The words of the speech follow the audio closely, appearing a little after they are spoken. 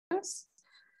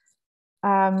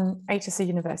HSC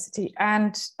University.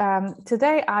 And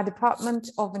today our Department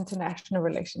of International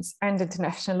Relations and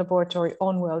International Laboratory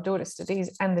on World Order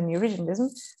Studies and the New Regionalism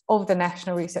of the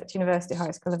National Research University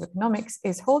High School of Economics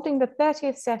is holding the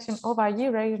 30th session of our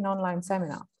Eurasian Online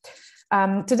Seminar.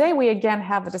 Today we again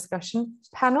have a discussion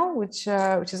panel, which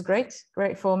is great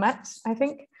format, I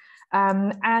think.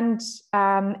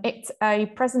 It's a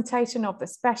presentation of the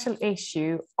special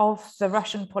issue of the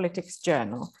Russian Politics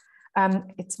Journal.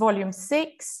 It's volume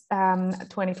 6,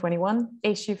 2021,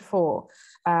 issue 4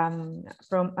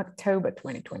 from October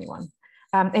 2021.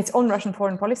 It's on Russian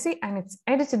foreign policy and it's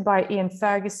edited by Iain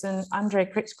Ferguson,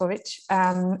 Andrej Krickovic,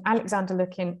 Alexander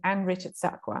Lukin and Richard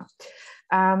Sakwa.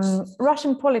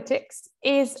 Russian Politics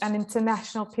is an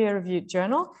international peer-reviewed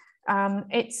journal.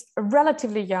 It's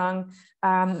relatively young,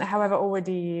 however,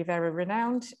 already very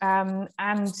renowned,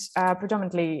 and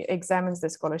predominantly examines the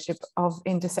scholarship of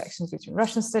intersections between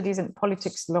Russian studies and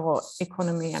politics, law,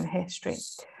 economy, and history.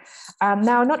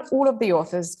 Now, not all of the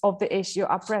authors of the issue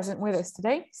are present with us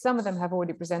today. Some of them have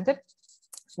already presented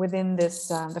within this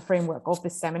the framework of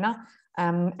this seminar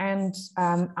and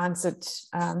answered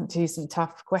to some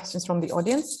tough questions from the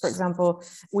audience. For example,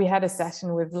 we had a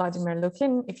session with Vladimir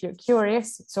Lukin. If you're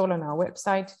curious, it's all on our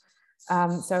website.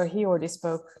 So he already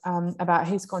spoke about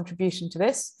his contribution to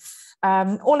this.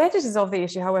 All editors of the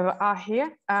issue, however, are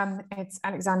here. It's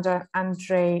Alexander,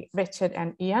 Andrej, Richard,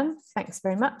 and Iain. Thanks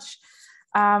very much.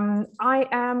 I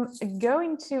am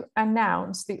going to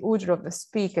announce the order of the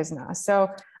speakers now. So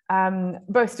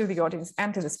both to the audience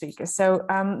and to the speakers. So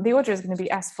the order is going to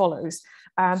be as follows.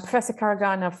 Professor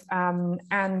Karaganov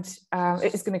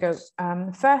is going to go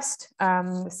first.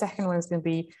 The second one is going to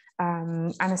be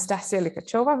Anastasia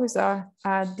Likachova, who's our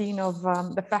Dean of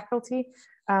the Faculty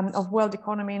of World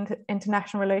Economy and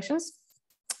International Relations.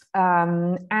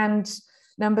 And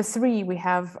number 3, we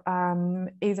have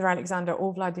either Alexander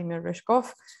or Vladimir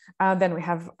Ryzhkov. Then we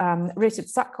have Richard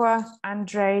Sakwa,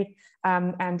 Andrej,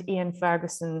 and Iain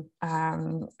Ferguson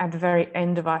at the very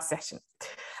end of our session.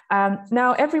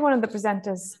 Now, every one of the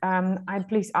presenters, I'd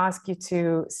please ask you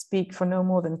to speak for no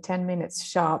more than 10 minutes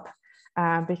sharp,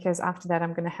 because after that,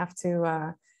 I'm going to have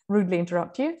to rudely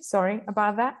interrupt you. Sorry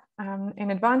about that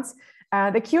in advance.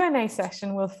 The Q&A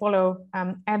session will follow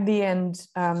at the end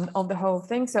of the whole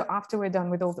thing. So after we're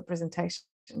done with all the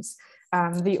presentations,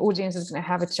 the audience is going to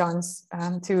have a chance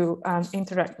to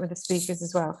interact with the speakers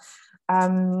as well.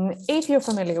 If you're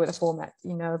familiar with the format,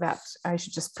 you know that I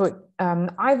should just put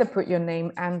either put your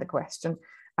name and the question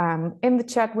in the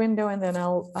chat window, and then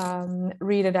I'll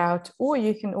read it out, or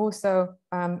you can also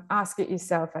ask it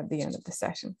yourself at the end of the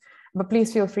session. But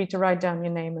please feel free to write down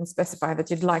your name and specify that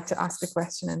you'd like to ask a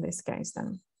question in this case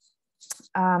then.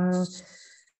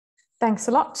 Thanks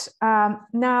a lot.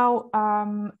 Now,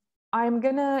 I'm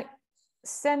going to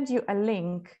send you a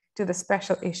link to the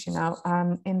special issue now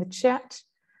in the chat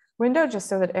window, just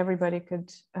so that everybody could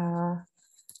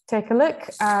take a look.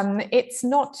 It's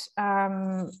not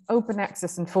open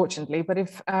access, unfortunately, but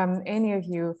if any of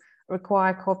you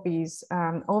require copies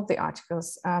of the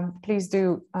articles, please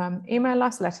do email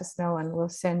us, let us know, and we'll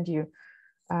send you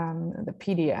the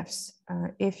PDFs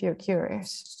if you're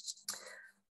curious.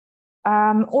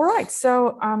 All right,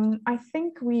 so I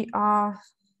think we are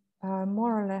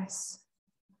more or less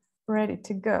ready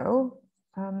to go.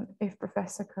 If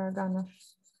Professor Karaganov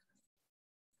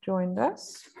joined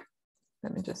us,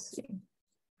 let me just see.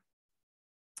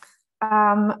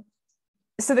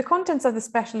 So the contents of the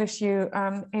special issue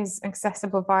is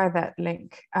accessible via that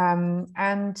link.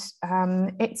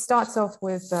 It starts off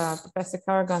with Professor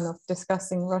Karaganov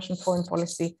discussing Russian foreign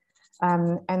policy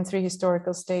and 3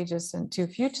 historical stages and 2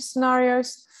 future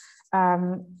scenarios.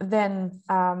 Then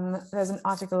there's an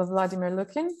article of Vladimir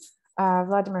Lukin.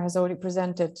 Vladimir has already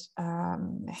presented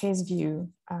his view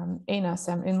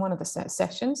in one of the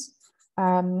sessions.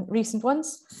 Recent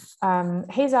ones.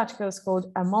 His article is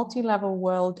called A Multi-Level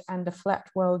World and a Flat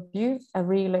World View, a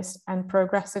Realist and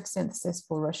Progressive Synthesis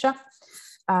for Russia.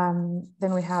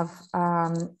 Then we have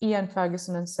Iain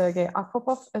Ferguson and Sergei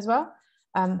as well,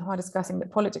 who are discussing the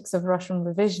politics of Russian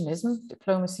revisionism,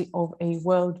 diplomacy of a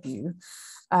worldview.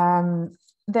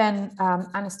 Then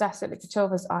Anastasia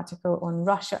Likachova's article on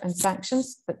Russia and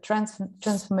sanctions, the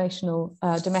transformational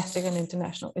domestic and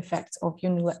international effects of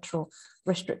unilateral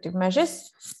restrictive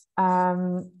measures.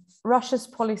 Russia's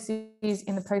policies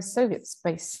in the post-Soviet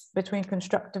space between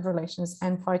constructive relations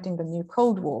and fighting the new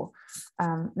Cold War.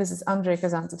 This is Andrei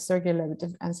Kazantsev, Sergei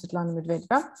Lebedev, and Svetlana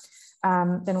Medvedeva.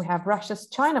 Then we have Russia's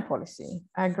China policy,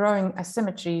 growing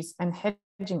asymmetries and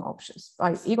hedging options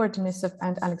by Igor Denisov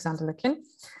and Alexander Lukin.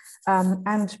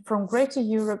 And from Greater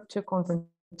Europe to Confrontation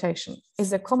presentation.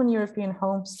 Is a common European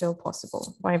home still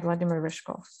possible? By Vladimir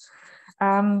Ryzhkov.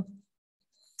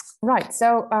 Right,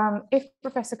 so if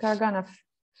Professor Karaganov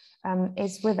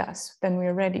is with us, then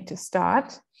we're ready to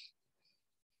start.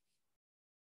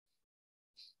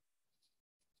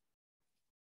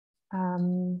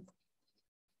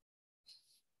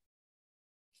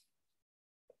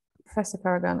 Professor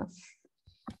Karaganov.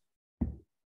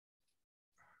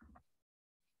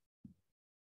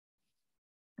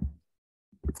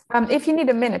 If you need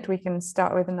a minute, we can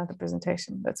start with another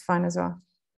presentation. That's fine as well.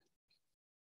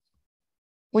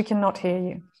 We cannot hear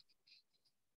you.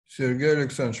 Sergei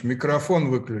Alexandrovich, микрофон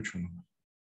выключен.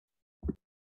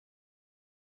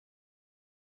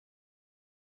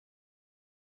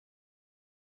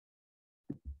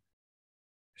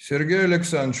 Сергей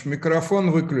Александрович,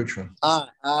 микрофон выключен.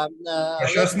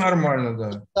 Сейчас нормально,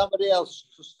 да. Somebody else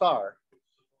to start,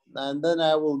 and then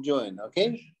I will join,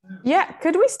 okay? Yeah,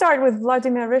 could we start with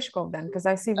Vladimir Ryzhkov then? Because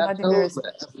I see Vladimir is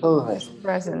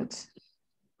present.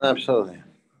 Absolutely.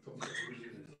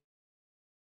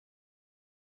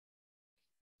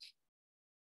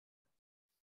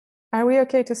 Are we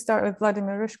okay to start with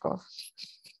Vladimir Ryzhkov?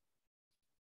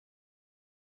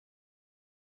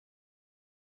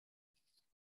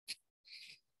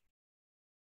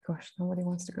 Gosh, nobody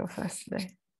wants to go first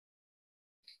today.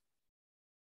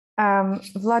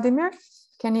 Vladimir,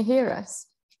 can you hear us?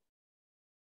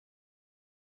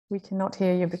 We cannot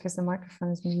hear you because the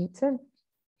microphone is muted.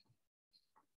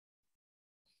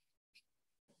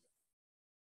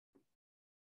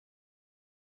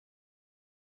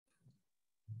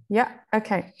 Yeah,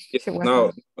 okay.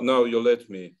 Now you let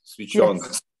me switch on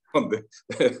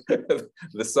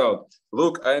the sound.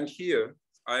 Look, I'm here.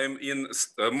 I'm in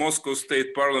Moscow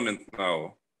State Parliament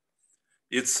now.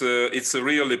 It's a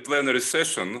really plenary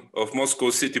session of Moscow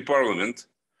City Parliament.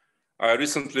 I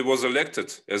recently was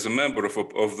elected as a member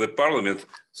of the parliament.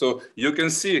 So you can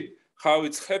see how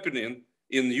it's happening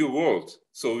in new world.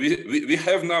 So we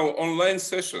have now online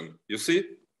session, you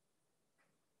see?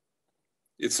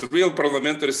 It's a real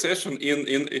parliamentary session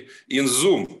in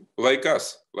Zoom, like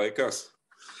us.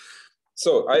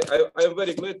 So I'm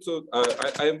very glad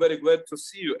to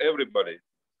see you, everybody.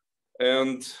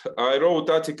 And I wrote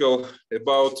an article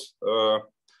about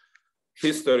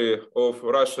history of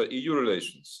Russia-EU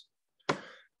relations.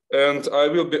 And I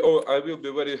will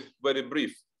be very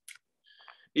brief.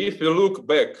 If we look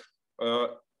back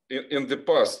in the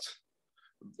past,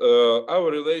 our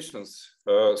relations,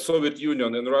 Soviet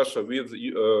Union and Russia with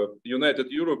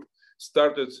United Europe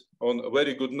started on a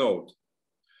very good note.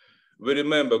 We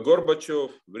remember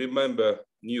Gorbachev, we remember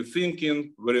new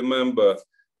thinking, we remember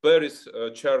Paris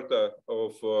Charter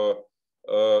of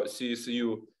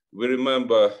CSU, we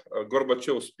remember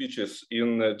Gorbachev's speeches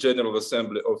in General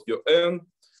Assembly of UN,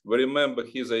 we remember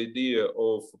his idea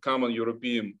of common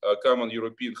European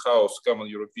house, common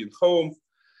European home.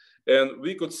 And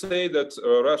we could say that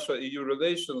Russia-EU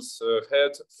relations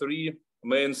had three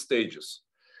main stages.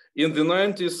 In the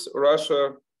 90s,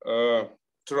 Russia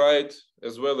tried,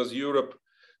 as well as Europe,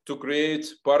 to create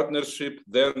partnership,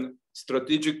 then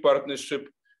strategic partnership.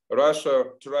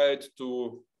 Russia tried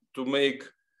to make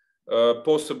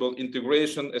possible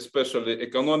integration, especially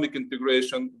economic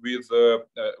integration with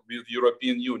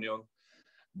European Union.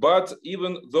 But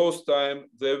even those times,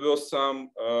 there were some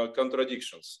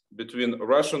contradictions between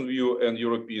Russian view and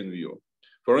European view.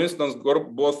 For instance,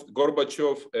 both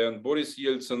Gorbachev and Boris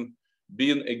Yeltsin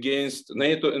being against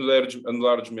NATO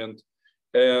enlargement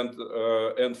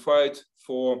and fight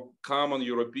for common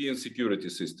European security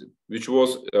system, which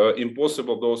was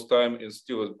impossible those times and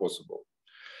still impossible.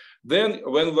 Then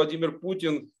when Vladimir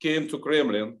Putin came to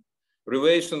Kremlin,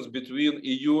 relations between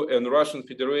EU and Russian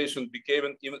Federation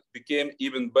became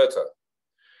even better.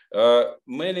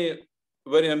 Many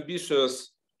very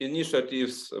ambitious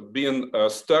initiatives being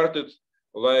started,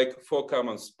 like for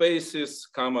common spaces,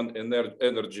 common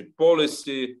energy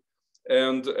policy,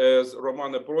 and as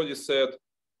Romana Prodi said,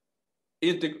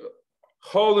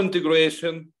 whole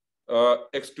integration,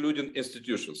 excluding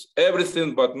institutions,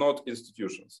 everything but not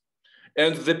institutions.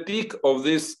 And the peak of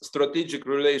these strategic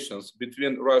relations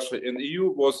between Russia and EU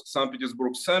was St.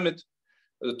 Petersburg Summit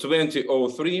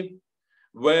 2003,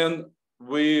 when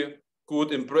we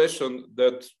could impression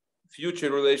that future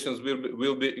relations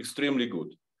will be extremely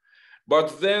good.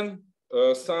 But then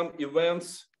some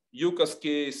events, Yuka's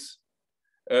case,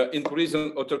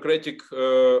 increasing autocratic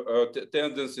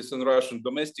tendencies in Russian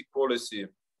domestic policy,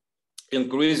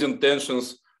 increasing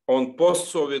tensions on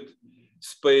post-Soviet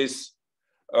space,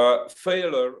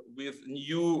 failure with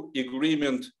new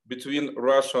agreement between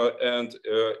Russia and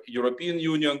European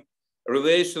Union,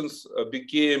 relations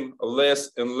became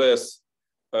less and less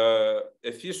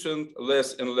efficient,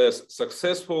 less and less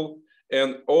successful.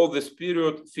 And all this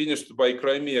period finished by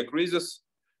Crimea crisis,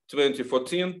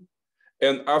 2014.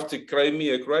 And after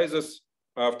Crimea crisis,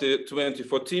 after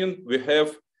 2014, we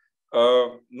have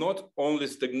not only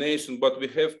stagnation, but we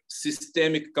have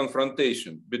systemic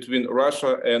confrontation between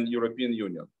Russia and European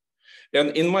Union.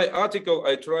 And in my article,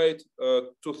 I tried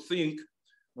to think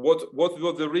what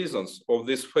were the reasons of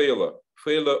this failure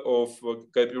of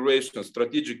cooperation,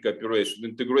 strategic cooperation,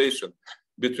 integration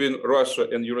between Russia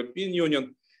and European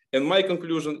Union. And my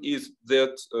conclusion is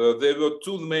that there were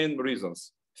two main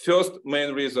reasons. First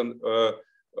main reason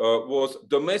was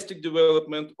domestic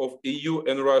development of EU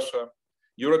and Russia.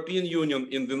 European Union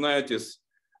in the 90s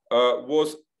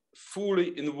was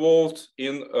fully involved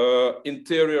in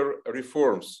interior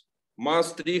reforms,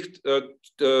 Maastricht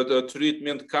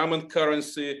treatment, common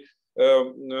currency,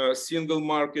 single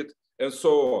market, and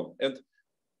so on. And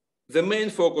the main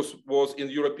focus was in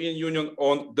the European Union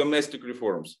on domestic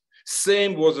reforms.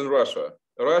 Same was in Russia.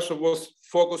 Russia was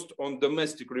focused on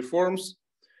domestic reforms,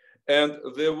 and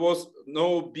there was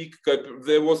no big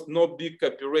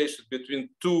cooperation between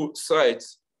two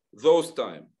sides those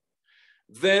time.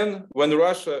 Then, when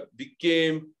Russia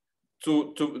became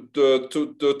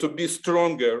to be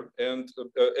stronger and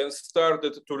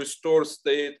started to restore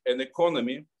state and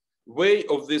economy, way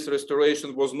of this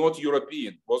restoration was not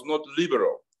European, was not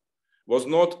liberal, was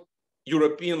not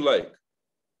European-like.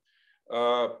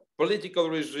 Political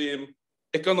regime,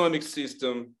 economic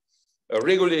system,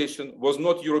 regulation was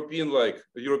not European-like,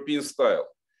 European style.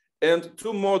 And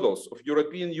two models of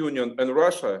European Union and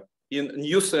Russia in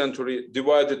new century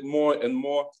divided more and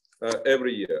more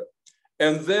every year.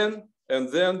 And then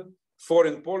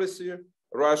foreign policy,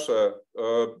 Russia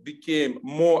became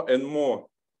more and more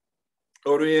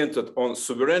oriented on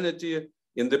sovereignty,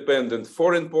 independent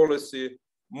foreign policy,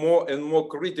 more and more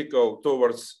critical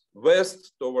towards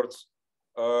West, towards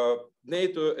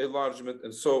NATO enlargement,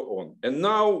 and so on. And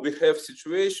now we have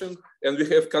situation and we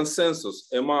have consensus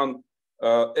among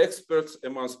experts,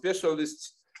 among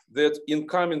specialists, that in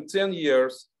coming 10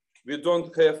 years, we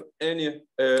don't have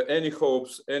any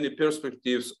hopes, any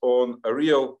perspectives on a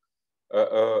real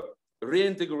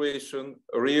reintegration,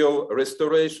 real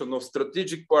restoration of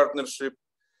strategic partnership.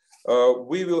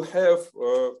 We will have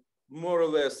more or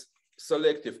less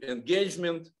selective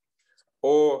engagement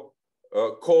or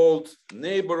cold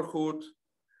neighborhood,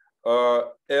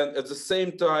 and at the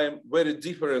same time, very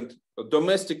different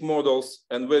domestic models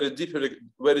and very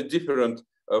different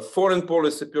foreign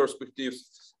policy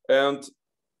perspectives. And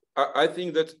I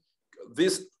think that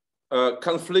this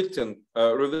conflicting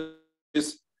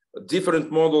these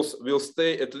different models will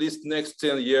stay at least next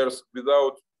 10 years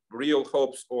without real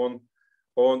hopes on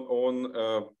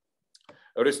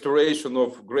restoration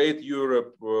of great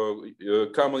Europe,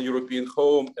 common European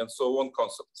home, and so on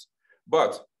concepts.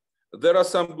 But there are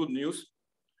some good news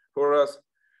for us.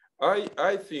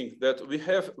 I think that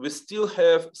we still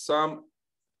have some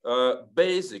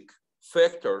basic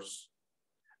factors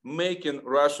making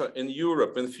Russia and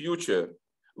Europe in future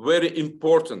very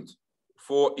important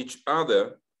for each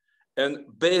other, and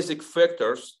basic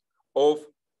factors of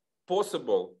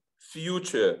possible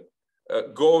future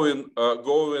going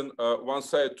one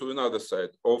side to another side,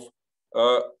 of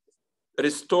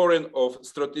restoring of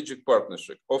strategic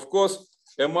partnership. Of course,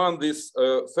 among these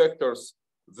factors,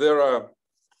 there are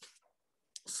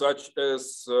such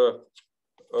as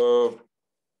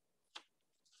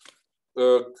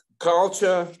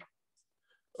culture.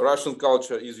 Russian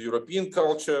culture is European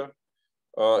culture.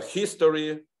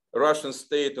 History, Russian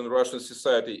state and Russian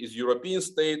society is European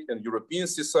state and European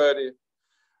society.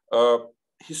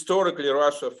 Historically,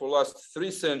 Russia for last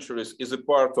 3 centuries is a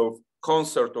part of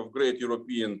concert of great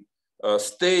European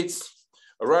states.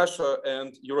 Russia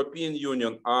and European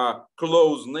Union are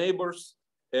close neighbors,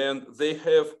 and they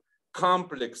have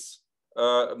complex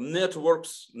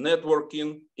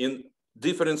networking in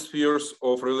different spheres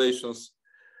of relations.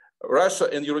 Russia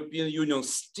and European Union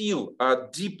still are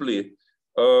deeply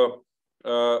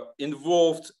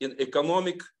involved in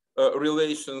economic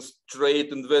relations,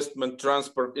 trade, investment,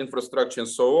 transport, infrastructure, and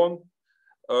so on.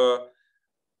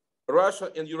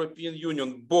 Russia and European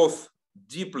Union both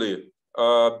deeply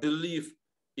believe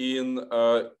in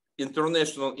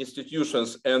international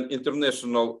institutions and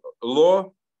international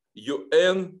law,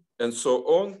 UN, and so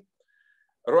on.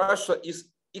 Russia is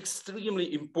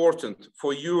extremely important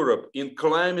for Europe in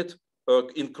climate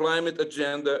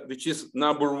agenda, which is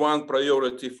 #1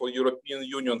 priority for European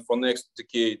Union for next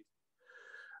decade.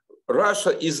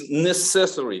 Russia is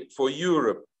necessary for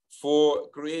Europe for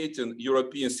creating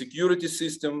European security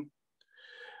system.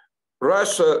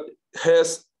 Russia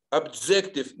has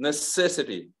objective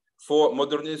necessity for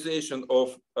modernization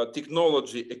of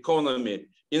technology, economy,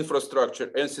 infrastructure,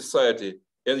 and society,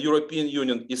 and European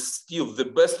Union is still the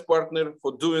best partner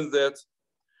for doing that.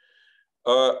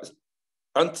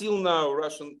 Until now,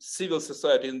 Russian civil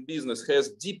society and business has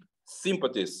deep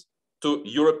sympathies to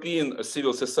European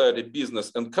civil society,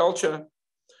 business, and culture,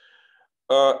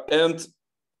 and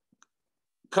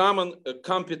common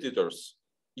competitors,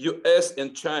 US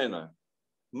and China,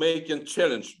 making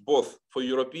challenge both for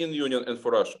European Union and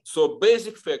for Russia. So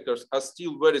basic factors are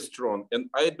still very strong. And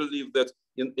I believe that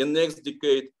in next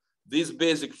decade, these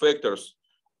basic factors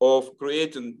of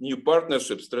creating new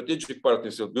partnerships, strategic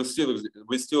partnerships will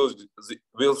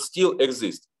still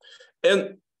exist.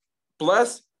 And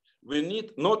plus, we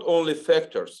need not only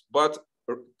factors, but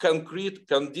concrete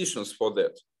conditions for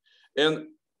that. And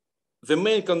the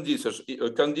main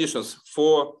conditions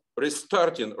for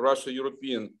restarting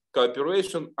Russia-European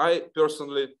cooperation, I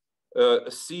personally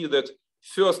see that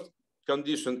first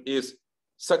condition is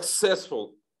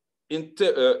successful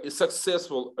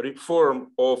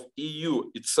reform of EU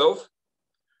itself,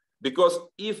 because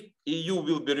if EU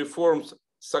will be reformed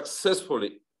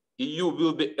successfully, EU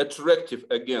will be attractive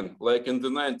again, like in the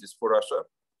 90s for Russia.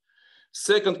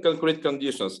 Second concrete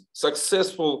conditions,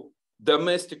 successful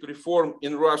domestic reform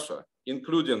in Russia,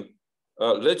 including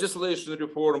legislation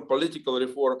reform, political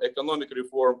reform, economic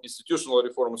reform, institutional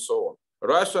reform, and so on.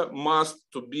 Russia must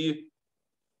to be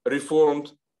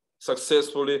reformed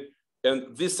successfully,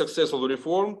 and this successful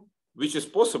reform, which is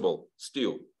possible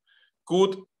still,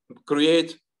 could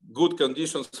create good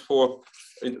conditions for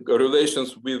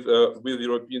relations with the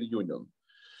European Union.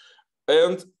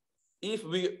 And if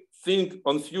we think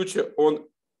on future on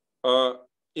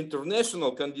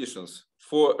international conditions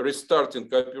for restarting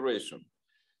cooperation,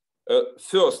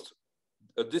 first,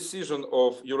 a decision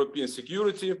of European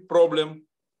security problem.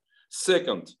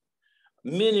 Second,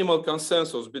 minimal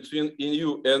consensus between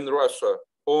EU and Russia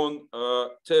on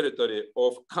territory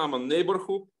of common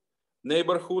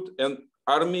neighborhood, and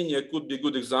Armenia could be a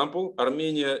good example.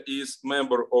 Armenia is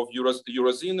member of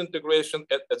Eurasian integration,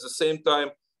 and at the same time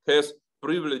has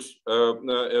privileged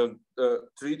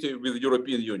treaty with the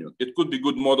European Union. It could be a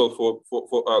good model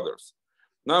for others.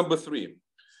 Number three,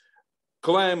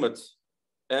 climate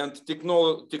and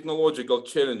technological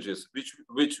challenges,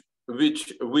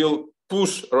 which will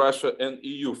push Russia and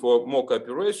EU for more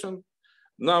cooperation.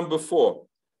 Number four,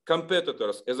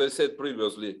 competitors, as I said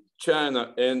previously,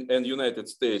 China and United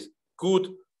States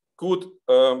could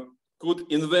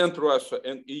invent Russia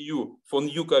and EU for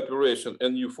new cooperation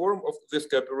and new form of this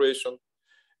cooperation.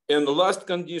 And the last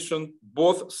condition,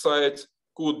 both sides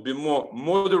could be more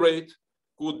moderate,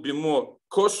 could be more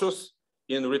cautious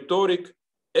in rhetoric,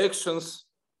 actions,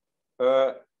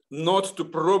 not to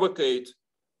provocate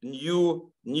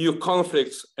new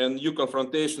conflicts and new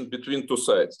confrontations between two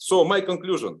sides. So my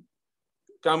conclusion,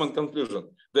 common conclusion,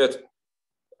 that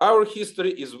our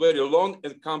history is very long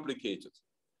and complicated.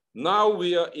 Now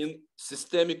we are in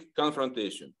systemic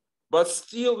confrontation, but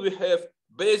still we have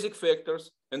basic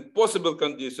factors and possible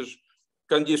conditions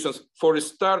for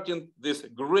restarting this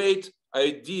great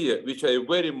idea, which I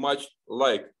very much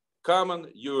like. Common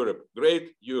Europe,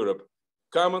 great Europe,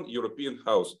 common European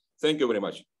house. Thank you very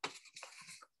much.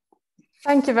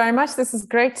 Thank you very much. This is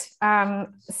great.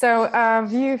 So a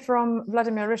view from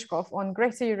Vladimir Ryzhkov on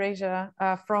Greater Eurasia,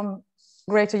 from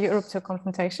Greater Europe to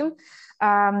confrontation.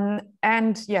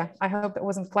 And yeah, I hope it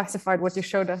wasn't classified what you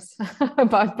showed us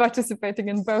about participating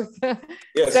in both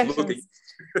sessions.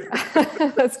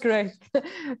 That's great.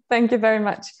 Thank you very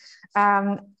much.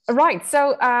 Right,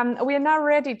 so we are now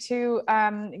ready to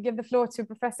give the floor to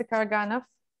Professor Karaganov,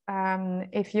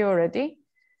 if you're ready.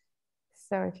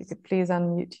 So if you could please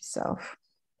unmute yourself.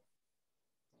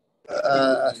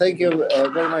 Thank you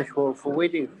very much for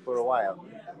waiting for a while.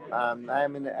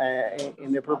 I'm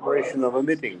in the preparation of a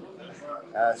meeting,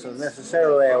 so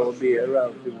necessarily I will be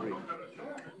relatively brief.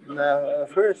 Now,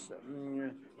 first,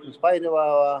 in spite of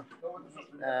our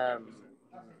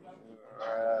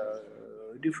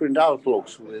different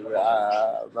outlooks with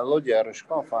Volodya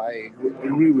Ryzhkov, I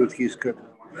agree with his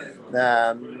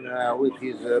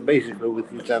basically with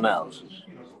his analysis.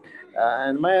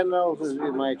 And my analysis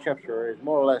in my chapter is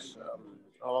more or less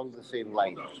along the same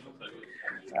lines.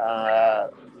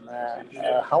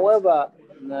 However,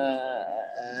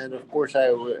 and of course,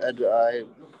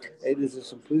 it is a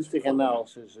simplistic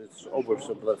analysis, it's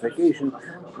oversimplification,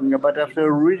 but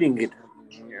after reading it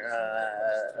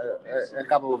a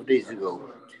couple of days ago,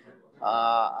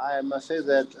 I must say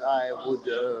that I would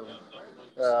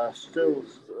still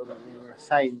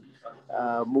sign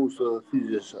most of the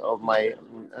thesis of my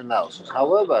analysis.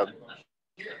 However,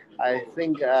 I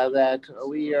think that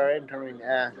we are entering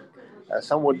a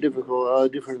somewhat different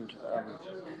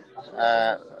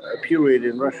period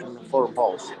in Russian foreign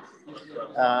policy.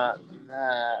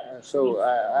 So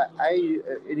I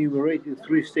enumerated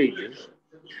 3 stages.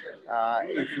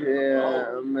 If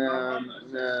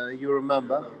you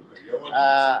remember,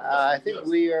 I think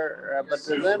we are, but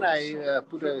then I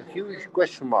put a huge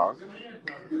question mark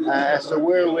as to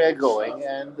where we're going,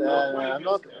 and I'm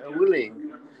not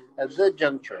willing at that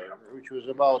juncture, which was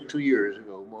about 2 years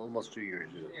ago, almost 2 years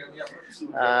ago,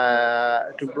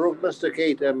 to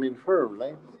prognosticate,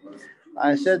 firmly.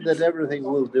 I said that everything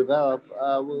will develop,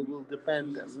 will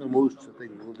depend, most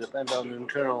things will depend on the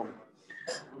internal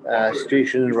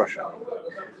situation in Russia.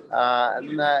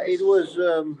 It was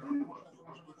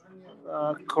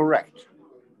correct,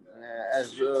 as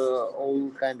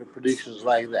all kind of predictions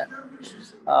like that.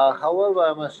 However,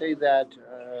 I must say that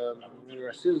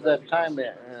since that time,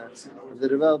 the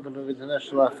development of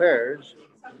international affairs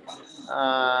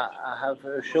have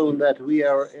shown that we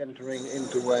are entering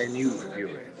into a new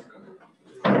period.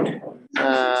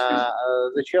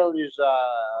 The challenges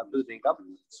are building up.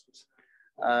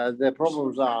 The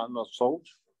problems are not solved.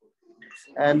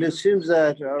 And it seems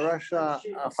that Russia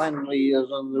finally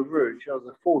is on the verge of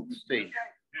the 4th stage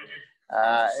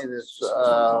in its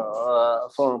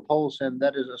foreign policy, and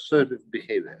that is assertive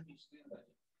behavior.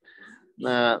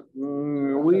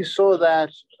 We saw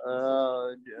that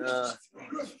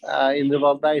in the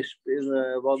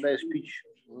Valdai speech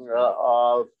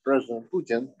of President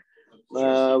Putin,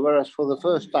 whereas for the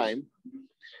first time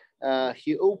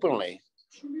he openly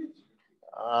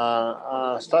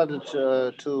started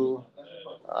to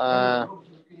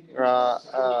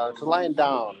line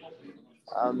down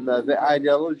the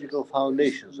ideological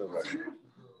foundations of Russia.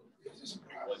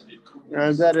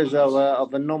 And that is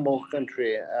of a normal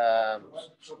country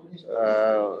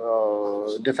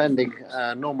defending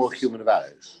normal human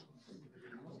values.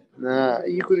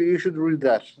 You should read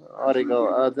that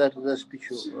article, that speech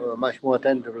much more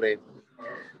attentively.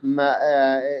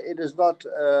 It is not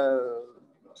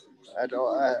at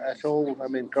all,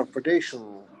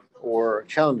 confrontational or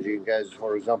challenging, as,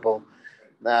 for example,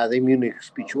 the Munich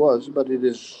speech was, but it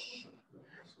is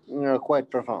quite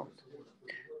profound.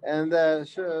 And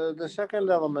so the second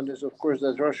element is, of course,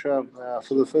 that Russia,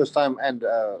 for the first time, and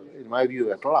in my view,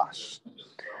 at last,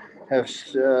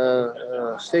 has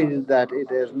stated that it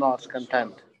is not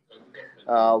content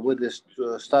with this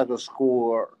status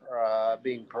quo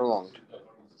being prolonged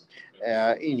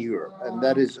in Europe, and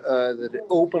that is that it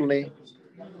openly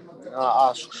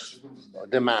asks,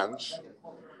 demands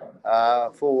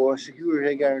for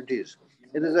security guarantees.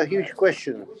 It is a huge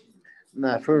question.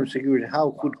 Firm security.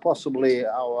 How could possibly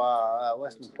our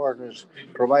Western partners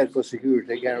provide for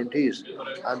security guarantees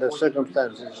under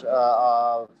circumstances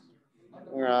of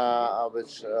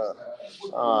its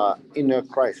inner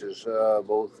crisis,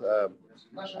 both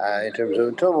in terms of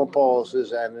internal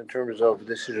policies and in terms of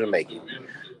decision making?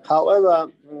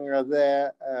 However,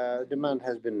 the demand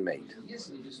has been made,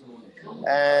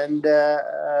 and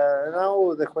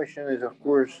now the question is, of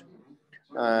course,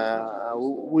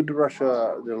 would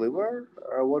Russia deliver?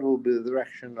 What will be the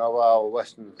direction of our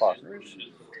Western partners?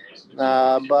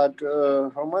 But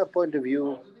from my point of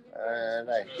view,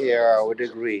 and I would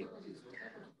agree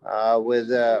with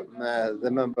the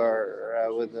member,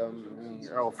 with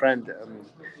our friend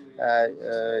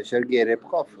Sergei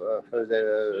Ryabkov,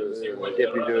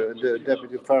 the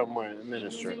deputy foreign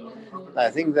minister. I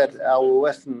think that our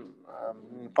Western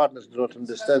partners do not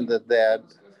understand that they are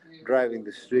driving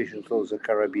the situation towards the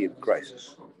Caribbean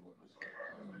crisis.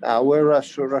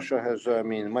 Whereas Russia has,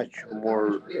 much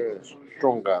more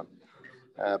stronger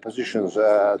positions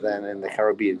than in the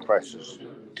Caribbean crisis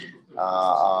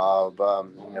of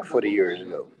 40 years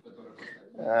ago.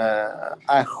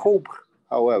 I hope,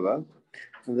 however,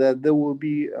 that there will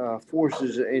be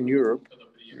forces in Europe,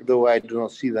 though I do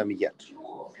not see them yet,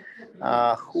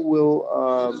 who will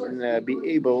be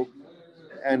able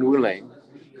and willing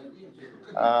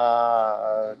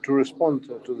to respond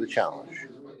to the challenge.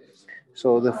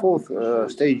 So the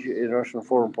 4th stage in Russian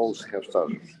foreign policy has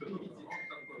started.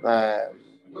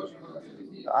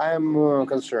 I am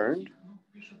concerned,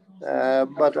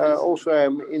 but also I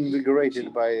am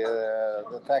invigorated by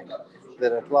the fact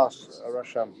that at last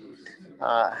Russia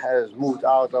has moved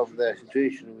out of the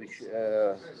situation which,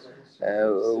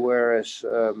 whereas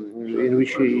in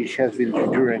which it has been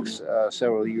during last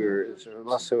several years,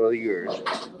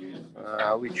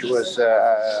 which was,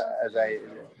 as I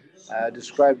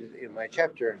described it in my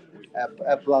chapter,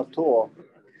 a plateau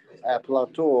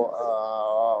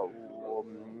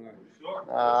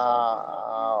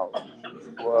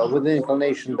with an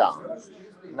inclination down.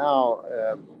 now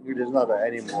it is not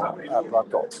anymore a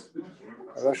plateau.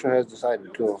 Russia has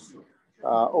decided to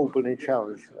openly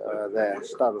challenge the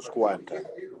status quo.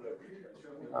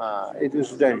 It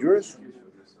is dangerous,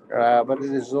 but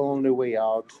it is the only way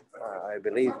out, I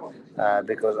believe,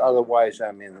 because otherwise,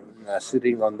 I mean,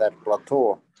 sitting on that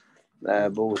plateau,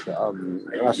 both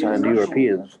Russia and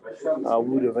Europeans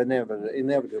would have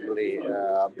inevitably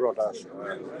brought us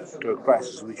to a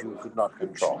crisis which we could not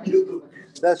control.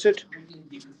 That's it.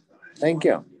 Thank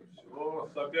you.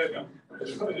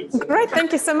 Great,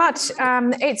 thank you so much.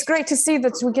 It's great to see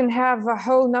that we can have a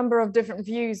whole number of different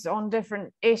views on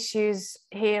different issues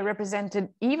here represented,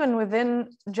 even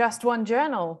within just one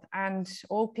journal, and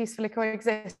all peacefully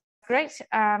coexist. Great.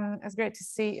 It's great to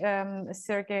see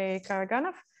Sergei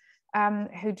Karaganov,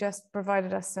 who just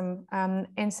provided us some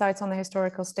insights on the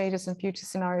historical status and future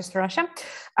scenarios for Russia.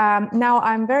 Now,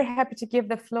 I'm very happy to give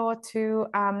the floor to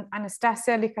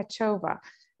Anastasia Likhachova,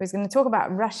 who's going to talk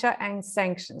about Russia and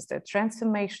sanctions, the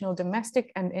transformational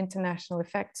domestic and international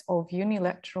effects of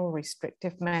unilateral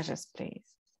restrictive measures, please.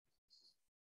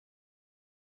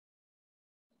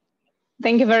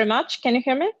 Thank you very much. Can you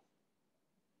hear me?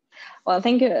 Well,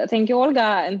 thank you,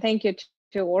 Olga, and thank you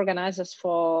to organizers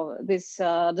for this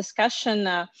discussion.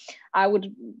 I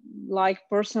would like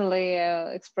personally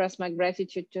express my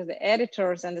gratitude to the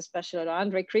editors and especially to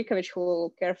Andrej Krickovic,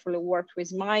 who carefully worked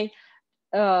with my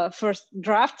first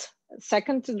draft,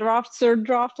 second draft, third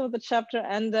draft of the chapter,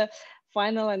 and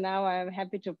finally now I'm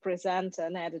happy to present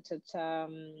an edited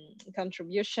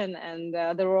contribution. And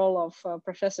the role of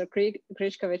Professor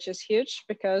Krickovic is huge,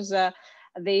 because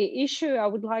the issue I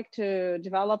would like to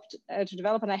develop,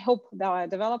 and I hope that I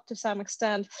developed to some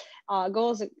extent,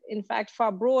 goes in fact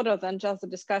far broader than just the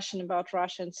discussion about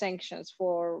Russian sanctions.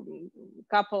 For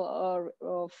a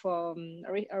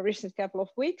recent couple of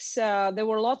weeks, there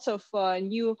were lots of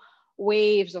new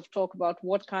waves of talk about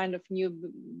what kind of new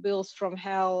bills from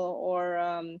hell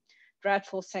or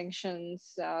dreadful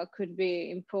sanctions could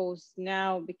be imposed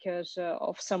now because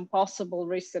of some possible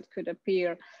risks that could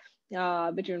appear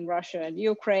between Russia and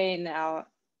Ukraine.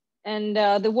 And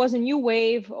there was a new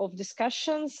wave of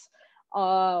discussions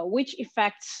which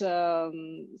effects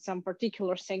some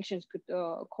particular sanctions could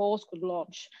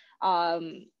launch.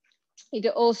 It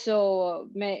also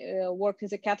worked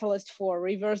as a catalyst for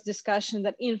reverse discussion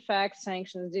that in fact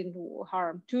sanctions didn't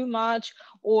harm too much,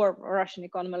 or Russian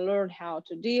economy learned how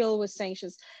to deal with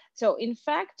sanctions. So in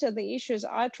fact, the issues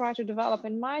I try to develop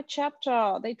in my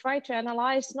chapter, they try to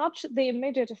analyze not the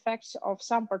immediate effects of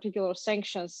some particular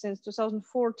sanctions since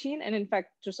 2014, and in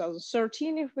fact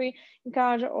 2013, if we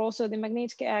encounter also the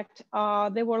Magnitsky Act.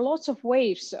 There were lots of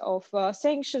waves of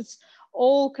sanctions,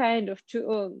 all kind of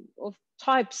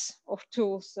types of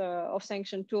tools, of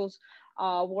sanction tools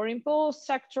were imposed: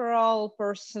 sectoral,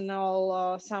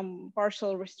 personal, some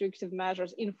partial restrictive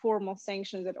measures, informal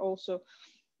sanctions that also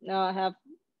have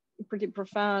pretty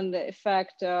profound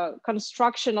effect,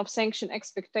 construction of sanction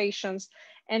expectations.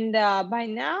 And by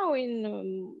now,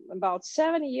 in about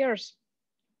 7 years,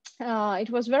 it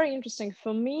was very interesting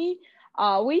for me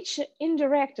which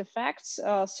indirect effects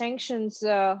sanctions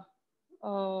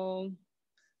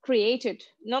created,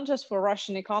 not just for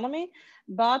Russian economy,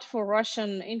 but for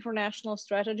Russian international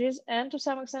strategies and to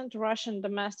some extent Russian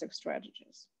domestic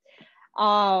strategies.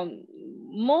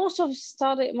 Most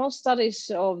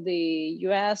studies of the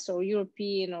US or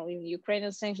European or even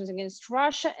Ukrainian sanctions against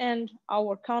Russia and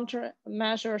our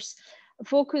countermeasures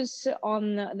focus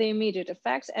on the immediate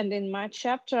effects. And in my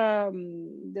chapter,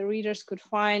 the readers could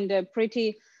find a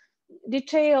pretty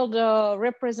detailed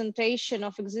representation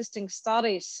of existing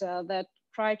studies that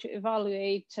try to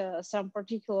evaluate some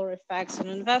particular effects on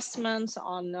investments,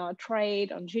 on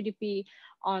trade, on GDP,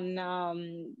 on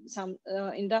some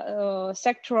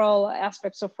sectoral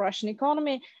aspects of Russian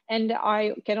economy. And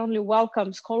I can only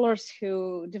welcome scholars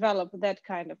who develop that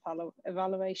kind of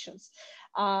evaluations.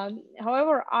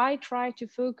 However, I try to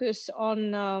focus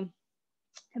on a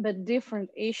bit different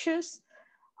issues.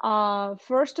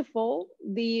 First of all,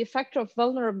 the factor of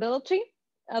vulnerability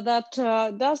that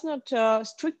does not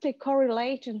strictly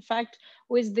correlate, in fact,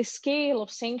 with the scale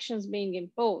of sanctions being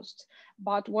imposed.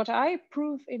 But what I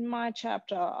prove in my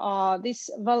chapter, this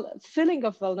feeling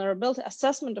of vulnerability,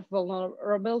 assessment of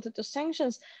vulnerability to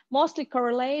sanctions, mostly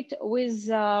correlate with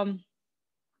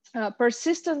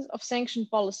persistence of sanction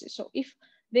policy. So if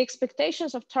the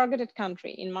expectations of targeted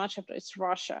country, in my chapter it's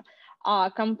Russia, are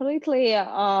completely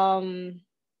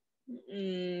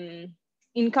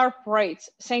incorporates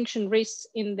sanction risks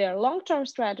in their long-term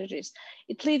strategies,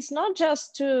 it leads not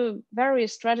just to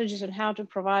various strategies on how to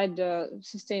provide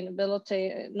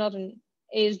sustainability, not in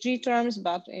ESG terms,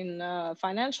 but in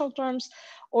financial terms,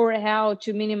 or how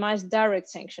to minimize direct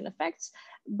sanction effects.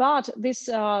 But this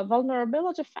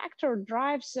vulnerability factor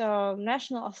drives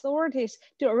national authorities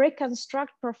to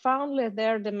reconstruct profoundly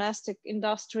their domestic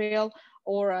industrial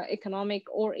or economic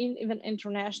or even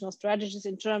international strategies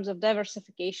in terms of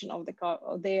diversification of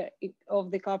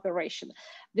the cooperation.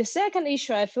 The second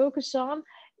issue I focus on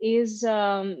is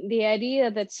the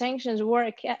idea that sanctions were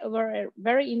a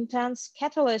very intense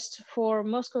catalyst for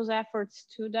Moscow's efforts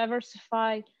to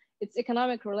diversify its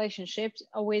economic relationships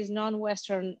with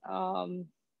non-Western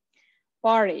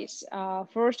parties.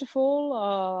 First of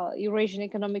all, Eurasian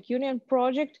Economic Union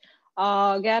project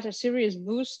got a serious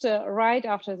boost right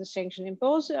after the sanction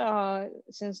imposed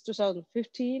since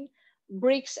 2015.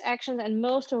 BRICS actions and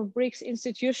most of BRICS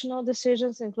institutional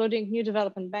decisions, including New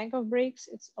Development Bank of BRICS,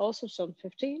 it's also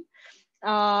 2015.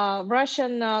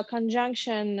 Russian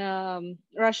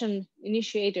Russian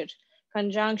initiated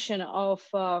conjunction of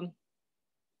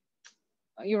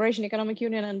Eurasian Economic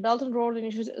Union and Belt and Road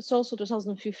Initiative, it's also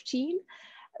 2015.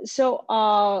 So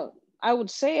I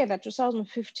would say that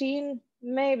 2015,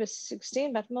 maybe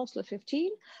 16, but mostly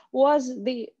 15, was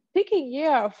the picking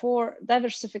year for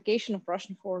diversification of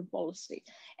Russian foreign policy.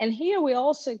 And here we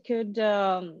also could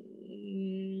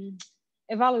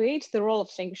evaluate the role of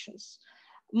sanctions.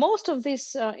 Most of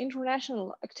these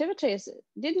international activities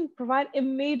didn't provide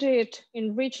immediate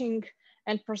enriching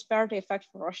and prosperity effect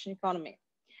for Russian economy.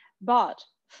 But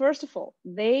first of all,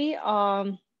 they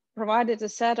provided a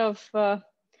set of, not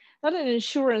an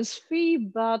insurance fee,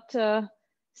 but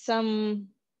some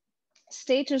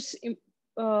status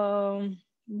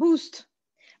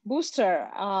booster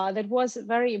that was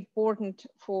very important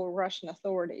for Russian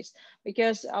authorities,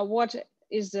 because what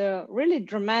is really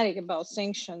dramatic about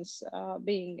sanctions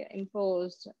being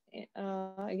imposed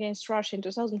against Russia in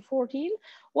 2014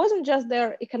 wasn't just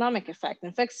their economic effect.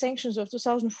 In fact, sanctions of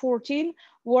 2014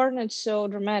 weren't so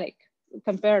dramatic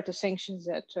compared to sanctions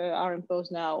that are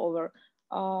imposed now over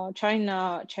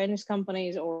China, Chinese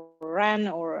companies, or Iran,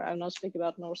 or I'm not speaking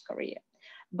about North Korea.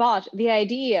 But the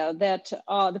idea that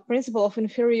the principle of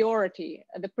inferiority,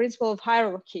 the principle of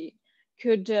hierarchy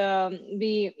could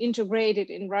be integrated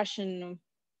in Russian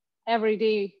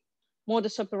everyday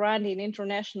modus operandi in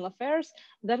international affairs,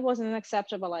 that was an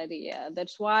unacceptable idea.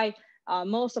 That's why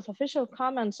most of official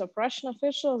comments of Russian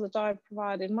officials that I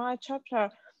provide in my chapter,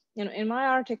 in my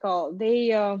article,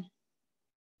 they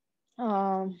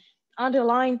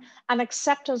underline an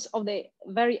acceptance of the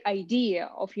very idea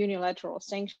of unilateral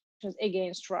sanctions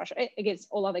against Russia, against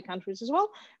all other countries as well.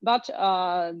 But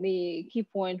the key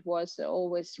point was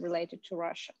always related to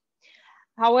Russia.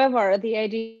 However, the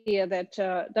idea that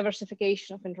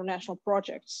diversification of international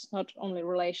projects, not only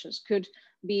relations, could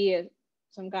be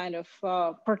some kind of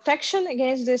protection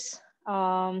against this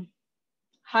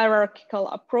hierarchical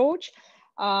approach,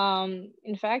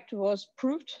 in fact, was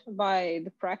proved by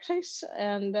the practice,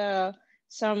 and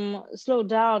some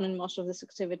slowdown in most of these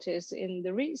activities in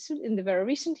the very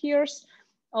recent years,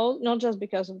 not just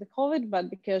because of the COVID, but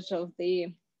because of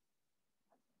the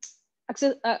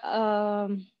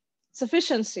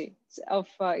sufficiency of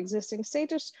existing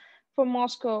status for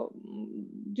Moscow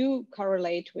do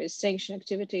correlate with sanction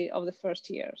activity of the first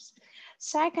years.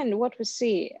 Second, what we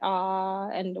see,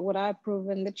 and what I prove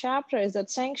in the chapter, is that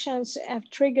sanctions have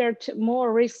triggered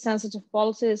more risk-sensitive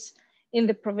policies in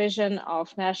the provision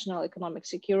of national economic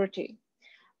security,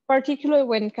 particularly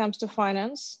when it comes to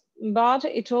finance, but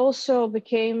it also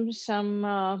became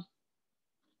some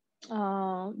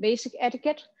basic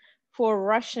etiquette for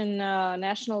Russian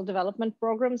national development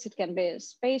programs. It can be a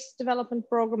space development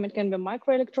program, it can be a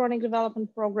microelectronic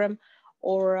development program,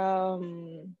 or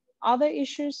other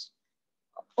issues.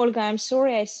 Olga, I'm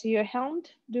sorry, I see your hand.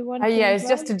 Do you want to? Yeah, it's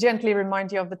just to gently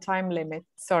remind you of the time limit.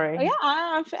 Sorry. Oh, yeah,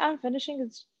 I'm finishing.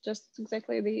 It's just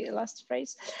exactly the last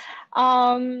phrase,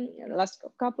 last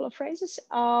couple of phrases.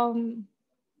 All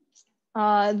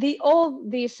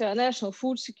these national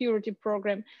food security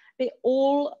program, they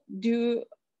all do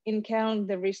encounter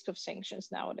the risk of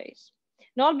sanctions nowadays.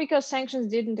 Not because sanctions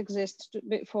didn't exist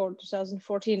before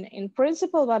 2014 in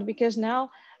principle, but because now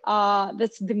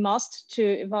that's the must to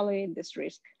evaluate this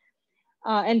risk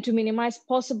and to minimize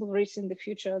possible risks in the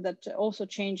future that also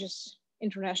changes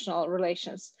international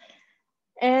relations.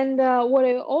 And what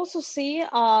I also see,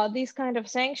 these kind of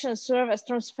sanctions serve as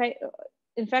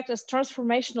in fact as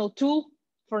transformational tool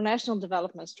for national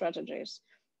development strategies.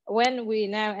 When we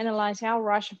now analyze how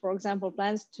Russia, for example,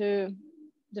 plans to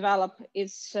develop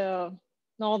its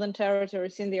northern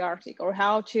territories in the Arctic, or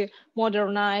how to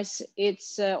modernize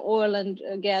its oil and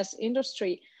gas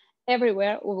industry,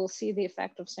 everywhere we will see the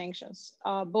effect of sanctions,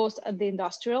 both at the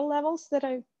industrial levels that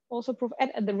I also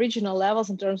at the regional levels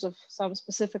in terms of some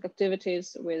specific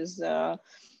activities with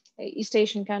East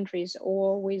Asian countries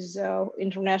or with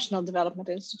international development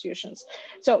institutions.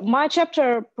 So my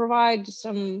chapter provides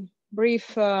some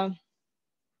brief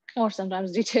or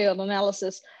sometimes detailed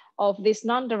analysis of these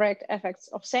non-direct effects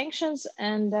of sanctions.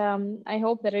 And I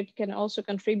hope that it can also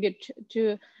contribute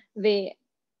to the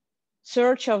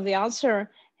search of the answer.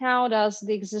 How does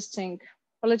the existing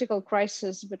political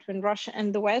crisis between Russia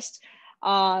and the West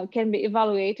can be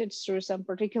evaluated through some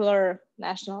particular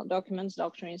national documents,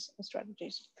 doctrines, and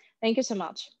strategies? Thank you so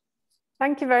much.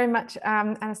 Thank you very much,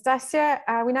 Anastasia.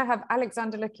 We now have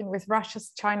Alexander Lukin with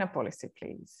Russia's China policy,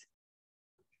 please.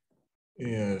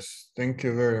 Yes, thank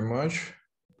you very much.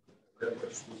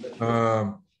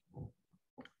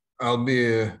 I'll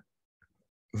be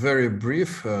very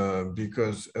brief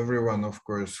because everyone, of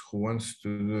course, who wants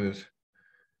to do it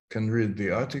can read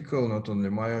the article, not only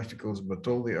my articles, but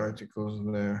all the articles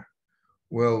there.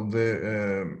 Well,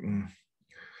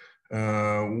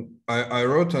 I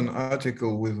wrote an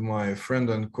article with my friend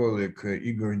and colleague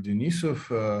Igor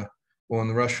Denisov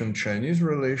on Russian-Chinese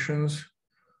relations,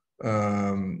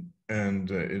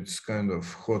 and it's kind of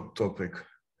hot topic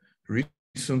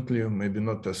recently, maybe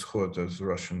not as hot as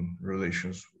Russian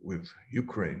relations with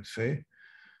Ukraine, say,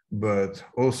 but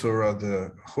also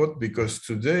rather hot because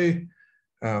today,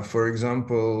 for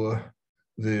example,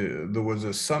 there was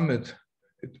a summit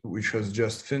which has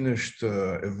just finished,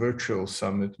 a virtual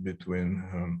summit between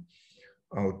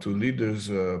our two leaders,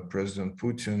 President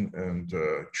Putin and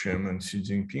Chairman Xi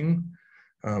Jinping.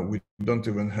 We don't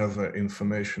even have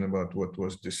information about what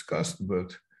was discussed,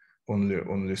 but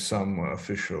only some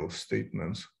official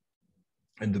statements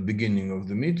at the beginning of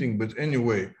the meeting. But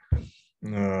anyway,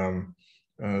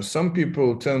 some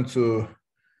people tend to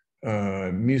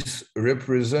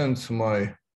misrepresent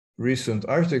my recent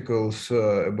articles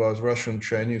about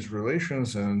Russian-Chinese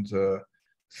relations and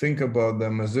think about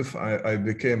them as if I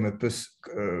became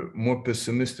more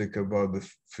pessimistic about the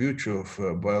future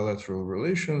of bilateral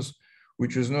relations,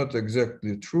 which is not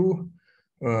exactly true.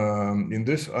 In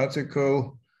this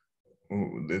article,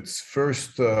 its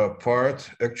first part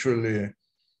actually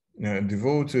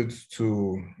devoted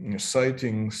to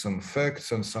citing some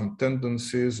facts and some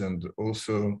tendencies and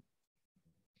also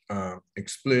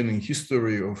explaining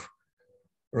history of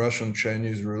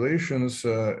Russian-Chinese relations,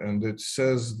 and it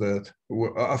says that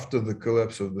after the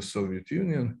collapse of the Soviet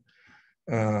Union,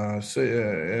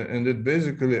 and it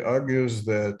basically argues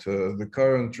that the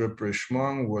current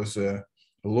rapprochement was a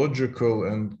logical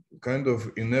and kind of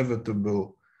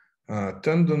inevitable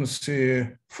tendency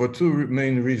for two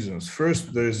main reasons.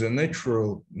 First, there is a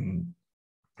natural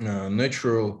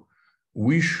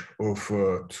wish of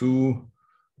two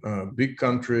big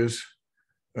countries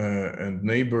and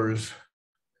neighbors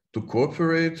to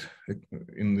cooperate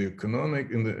in the economic,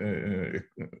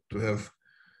 to have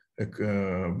a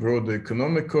broader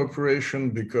economic cooperation,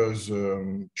 because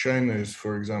China is,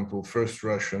 for example, first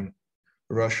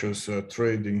Russia's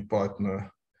trading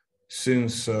partner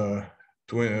since the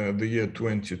year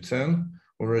 2010,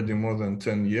 already more than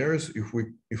 10 years, if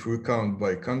we count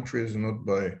by countries,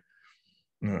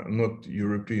 not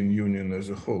European Union as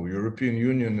a whole. European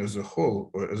Union as a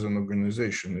whole, or as an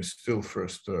organization, is still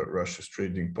first Russia's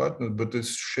trading partner, but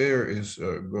its share is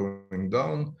going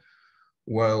down,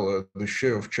 while the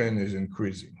share of China is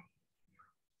increasing.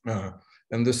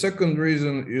 And the second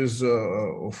reason is,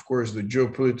 of course, the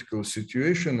geopolitical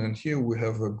situation. And here we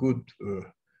have a good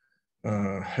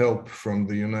help from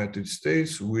the United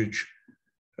States, which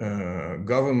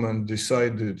government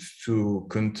decided to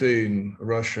contain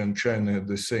Russia and China at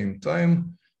the same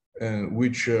time, and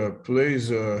which plays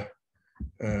a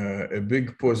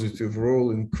big positive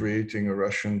role in creating a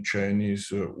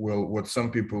Russian-Chinese, well, what some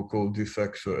people call de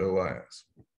facto alliance.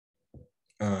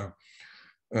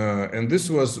 And this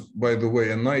was, by the way,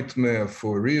 a nightmare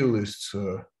for realists,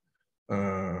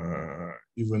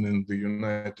 even in the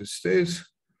United States.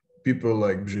 People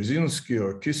like Brzezinski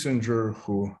or Kissinger,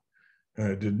 who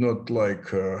did not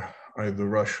like either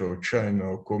Russia or China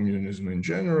or communism in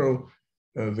general.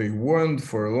 They warned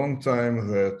for a long time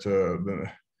that the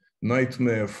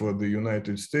nightmare for the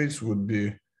United States would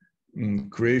be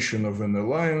creation of an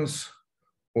alliance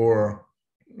or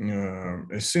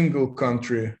a single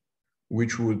country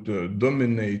which would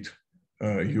dominate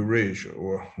Eurasia,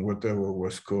 or whatever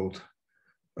was called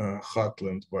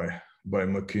Heartland by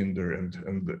Mackinder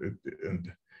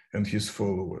and his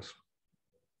followers.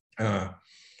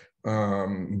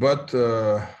 But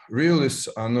realists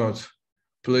are not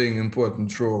playing an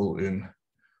important role in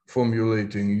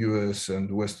formulating US and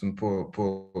Western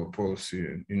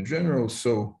policy in general.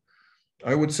 So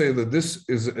I would say that this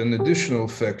is an additional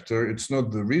factor. It's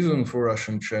not the reason for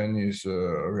Russian-Chinese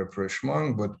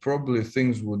rapprochement, but probably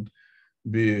things would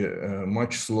be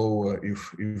much slower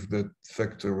if that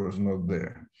factor was not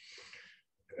there.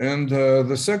 And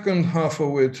the second half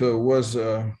of it was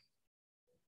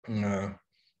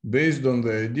based on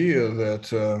the idea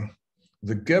that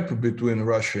the gap between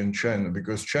Russia and China,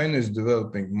 because China is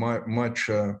developing much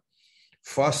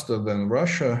faster than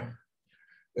Russia,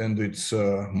 and its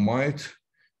might,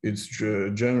 its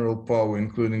general power,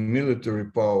 including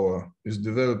military power, is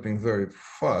developing very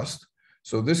fast.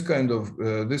 So this kind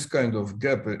of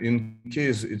gap, in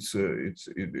case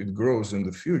it grows in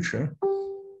the future,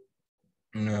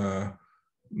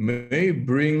 may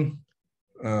bring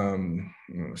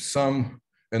some,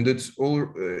 and it's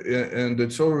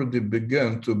already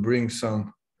began to bring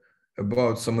some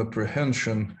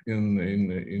apprehension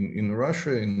in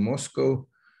Russia, in Moscow.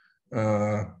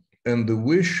 And the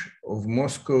wish of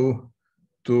Moscow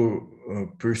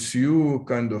to pursue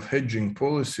kind of hedging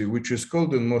policy, which is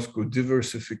called in Moscow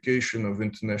diversification of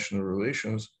international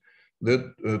relations, that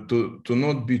to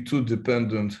not be too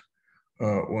dependent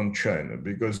on China,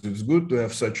 because it's good to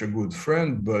have such a good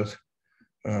friend, but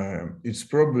it's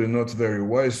probably not very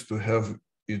wise to have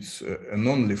an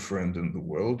only friend in the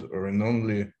world or an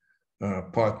only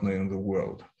partner in the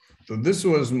world. So this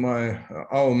was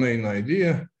our main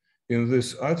idea in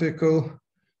this article,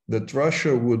 that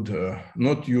Russia would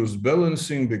not use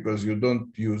balancing, because you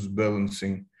don't use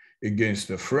balancing against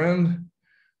a friend.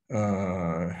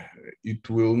 It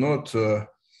will not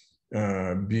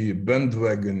be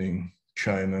bandwagoning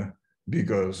China,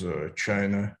 because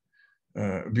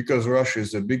because Russia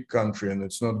is a big country and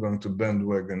it's not going to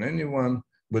bandwagon anyone.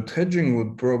 But hedging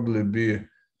would probably be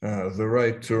the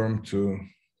right term to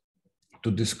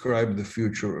describe the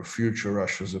future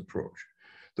Russia's approach.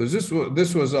 So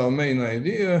this was our main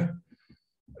idea,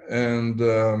 and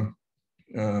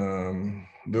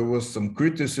there was some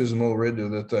criticism already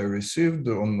that I received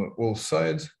on all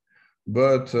sides,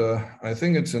 but I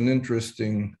think it's an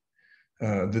interesting,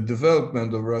 the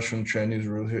development of Russian-Chinese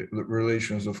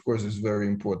relations, of course, is very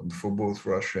important for both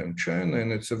Russia and China,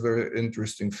 and it's a very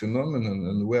interesting phenomenon,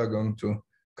 and we are going to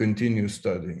continue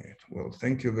studying it. Well,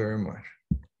 thank you very much.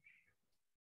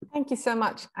 Thank you so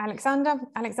much, Alexander.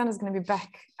 Alexander's going to be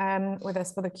back with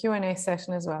us for the Q&A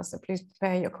session as well, so please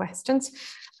prepare your questions.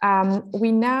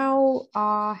 We now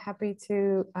are happy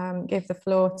to give the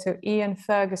floor to Iain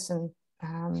Ferguson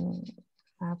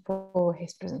for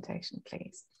his presentation,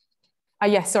 please.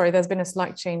 Yes, sorry, there's been a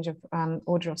slight change of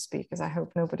order of speakers. I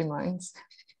hope nobody minds.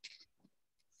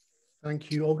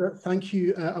 Thank you, Olga. Thank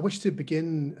you. I wish to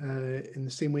begin in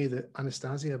the same way that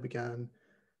Anastasia began,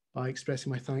 by expressing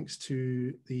my thanks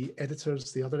to the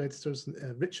editors, the other editors,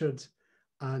 Richard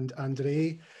and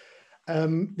Andrej.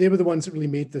 They were the ones that really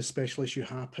made this special issue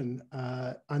happen.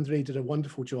 Andrej did a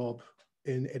wonderful job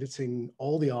in editing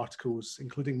all the articles,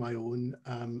 including my own,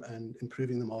 and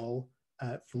improving them all,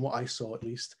 from what I saw at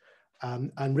least.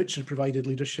 And Richard provided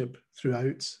leadership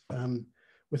throughout.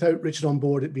 Without Richard on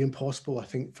board, it'd be impossible, I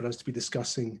think, for us to be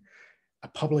discussing a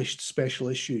published special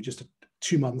issue just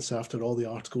 2 months after all the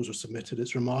articles were submitted.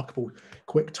 It's remarkable,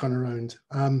 quick turnaround.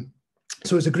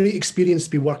 So it's a great experience to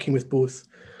be working with both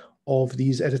of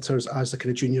these editors as a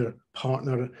kind of junior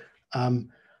partner. So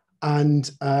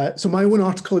my own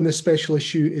article in this special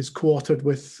issue is co-authored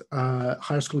with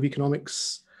Higher School of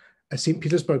Economics, a St.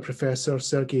 Petersburg professor,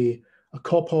 Sergei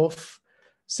Akopov.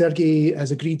 Sergei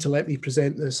has agreed to let me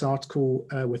present this article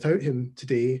without him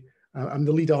today. I'm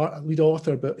the lead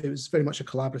author, but it was very much a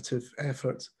collaborative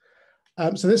effort.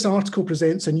 So this article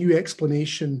presents a new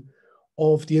explanation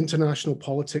of the international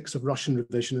politics of Russian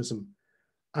revisionism.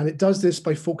 And it does this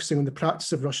by focusing on the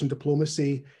practice of Russian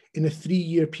diplomacy in a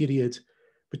 3-year period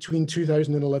between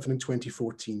 2011 and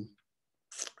 2014.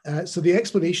 So the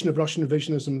explanation of Russian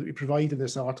revisionism that we provide in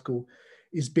this article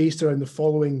is based around the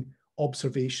following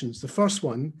observations. The first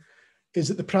one is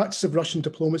that the practice of Russian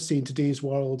diplomacy in today's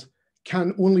world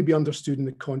can only be understood in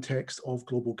the context of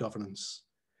global governance.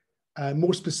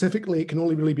 More specifically, it can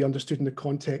only really be understood in the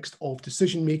context of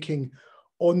decision-making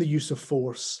on the use of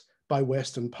force by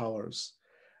Western powers.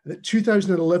 That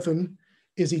 2011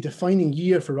 is a defining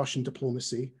year for Russian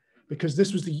diplomacy, because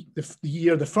this was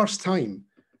the first time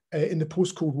in the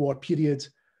post-Cold War period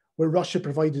where Russia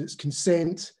provided its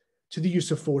consent to the use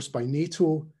of force by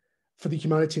NATO for the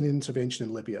humanitarian intervention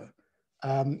in Libya.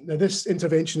 Now, this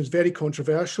intervention is very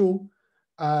controversial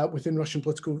within Russian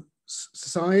political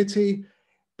society,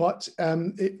 but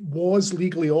it was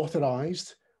legally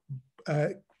authorized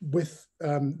with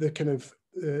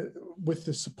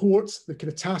the support, the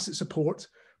kind of tacit support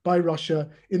by Russia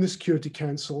in the Security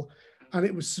Council, and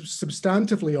it was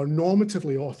substantively or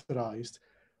normatively authorized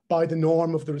by the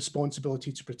norm of the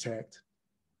responsibility to protect.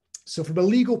 So from a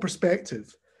legal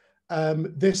perspective,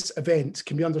 this event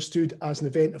can be understood as an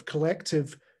event of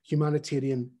collective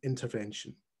humanitarian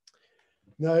intervention.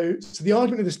 Now, so the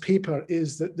argument of this paper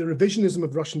is that the revisionism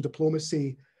of Russian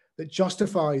diplomacy that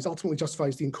ultimately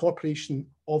justifies the incorporation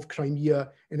of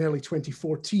Crimea in early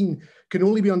 2014 can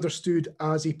only be understood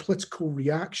as a political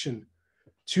reaction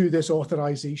to this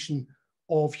authorization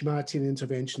of humanitarian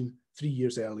intervention 3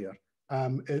 years earlier.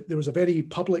 There was a very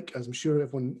public, as I'm sure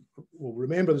everyone will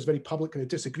remember, there's a very public kind of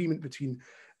disagreement between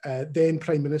then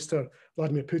Prime Minister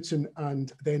Vladimir Putin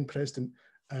and then President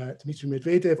Dmitry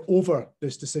Medvedev over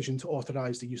this decision to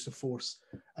authorize the use of force,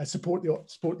 support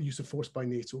the use of force by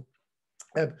NATO.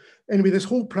 Anyway, this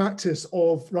whole practice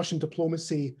of Russian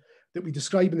diplomacy that we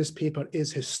describe in this paper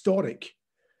is historic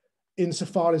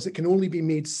insofar as it can only be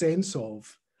made sense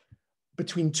of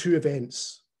between two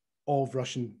events of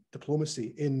Russian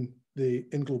diplomacy in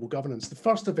global governance. The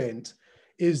first event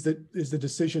is the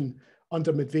decision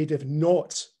under Medvedev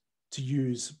not to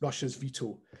use Russia's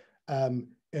veto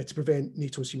to prevent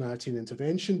NATO's humanitarian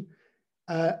intervention.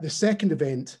 The second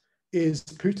event is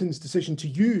Putin's decision to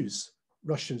use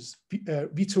Russia's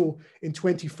veto in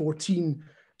 2014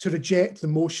 to reject the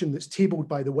motion that's tabled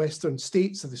by the Western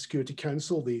states of the Security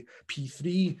Council, the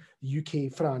P3, the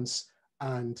UK, France,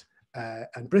 and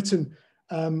Britain,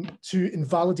 to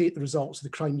invalidate the results of the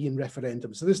Crimean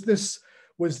referendum. So this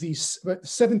was the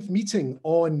seventh meeting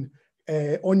on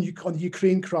the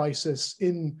Ukraine crisis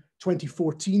in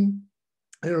 2014.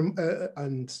 And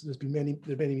there have been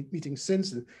many meetings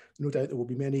since, and no doubt there will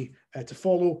be many to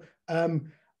follow.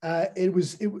 It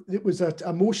was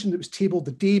a motion that was tabled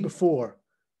the day before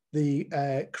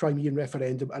the Crimean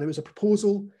referendum, and it was a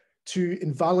proposal to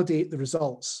invalidate the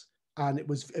results, and it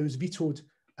was vetoed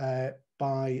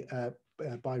by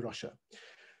Russia.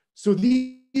 So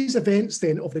these events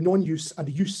then of the non-use and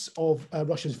the use of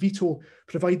Russia's veto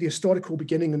provide the historical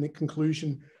beginning and the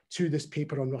conclusion to this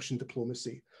paper on Russian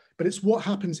diplomacy. But it's what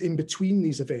happens in between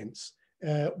these events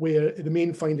where the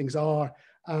main findings are,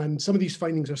 and some of these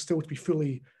findings are still to be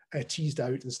fully teased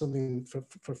out and something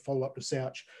for follow-up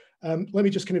research. Let me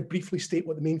just kind of briefly state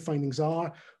what the main findings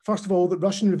are. First of all, that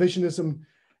Russian revisionism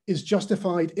is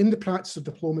justified in the practice of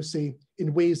diplomacy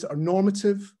in ways that are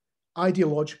normative,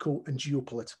 ideological, and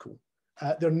geopolitical.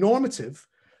 They're normative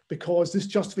because this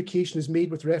justification is made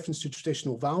with reference to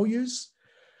traditional values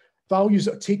that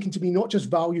are taken to be not just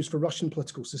values for Russian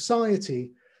political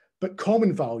society, but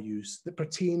common values that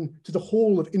pertain to the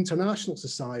whole of international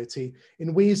society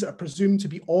in ways that are presumed to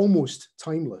be almost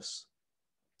timeless.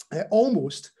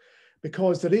 Almost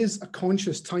because there is a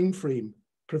conscious time frame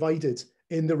provided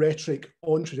in the rhetoric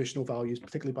on traditional values,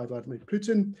 particularly by Vladimir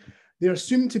Putin. They're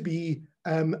assumed to be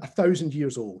 1,000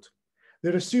 years old.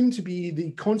 They're assumed to be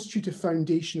the constitutive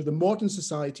foundation of the modern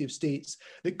society of states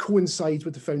that coincides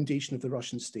with the foundation of the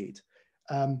Russian state.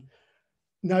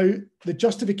 Now, the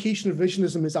justification of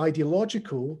revisionism is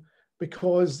ideological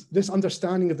because this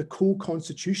understanding of the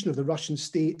co-constitution of the Russian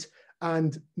state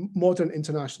and modern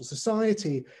international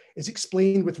society is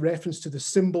explained with reference to the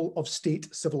symbol of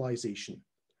state civilization.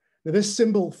 Now, this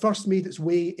symbol first made its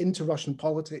way into Russian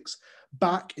politics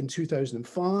back in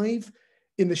 2005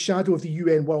 in the shadow of the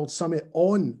UN World Summit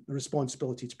on the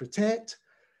responsibility to protect.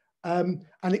 And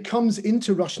it comes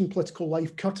into Russian political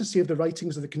life courtesy of the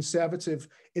writings of the conservative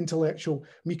intellectual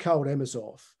Mikhail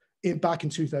Remezov back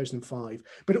in 2005.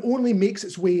 But it only makes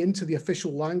its way into the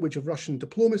official language of Russian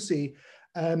diplomacy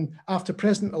after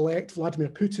President-elect Vladimir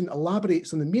Putin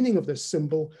elaborates on the meaning of this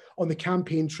symbol on the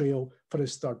campaign trail for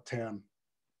his third term.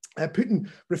 Putin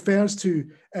refers to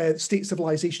state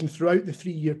civilization throughout the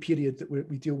 3-year period that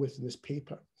we deal with in this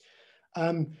paper.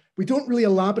 We don't really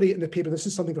elaborate in the paper, this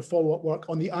is something for follow-up work,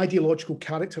 on the ideological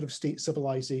character of state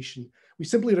civilization. We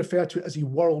simply refer to it as a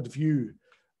worldview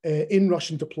in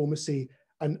Russian diplomacy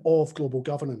and of global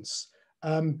governance.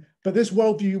 But this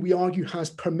worldview, we argue, has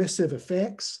permissive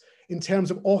effects in terms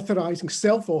of authorizing,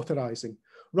 self-authorizing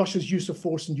Russia's use of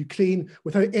force in Ukraine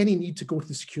without any need to go to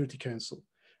the Security Council.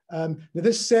 Now,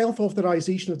 this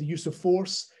self-authorization of the use of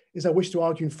force is, I wish to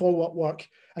argue in follow-up work,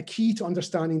 a key to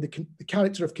understanding the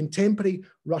character of contemporary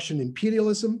Russian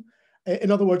imperialism.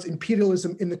 In other words,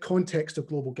 imperialism in the context of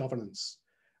global governance.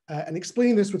 And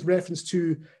explaining this with reference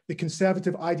to the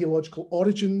conservative ideological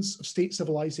origins of state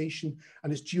civilization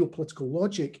and its geopolitical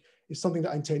logic is something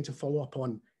that I intend to follow up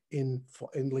on in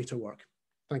later work.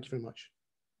 Thank you very much.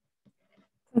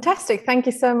 Fantastic. Thank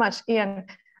you so much, Iain.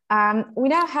 We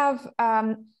now have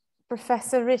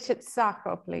Professor Richard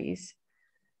Sakwa, please,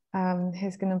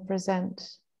 who's going to present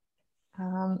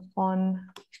on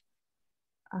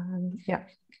yeah,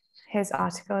 his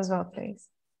article as well, please.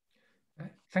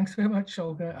 Thanks very much,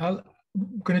 Olga. I'm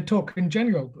going to talk in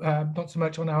general, not so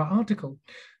much on our article,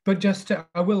 but just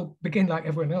I will begin, like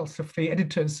everyone else, of the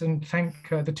editors and thank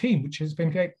the team, which has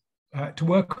been great to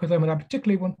work with them. And I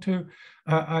particularly want to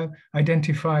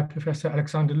identify Professor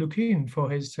Alexander Lukin for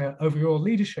his overall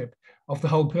leadership of the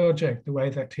whole project, the way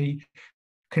that he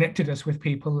connected us with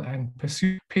people and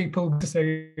pursued people with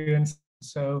experience.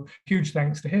 So huge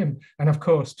thanks to him. And of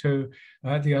course to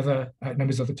the other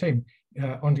members of the team,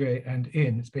 Andrej and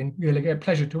Iain. It's been really a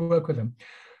pleasure to work with them.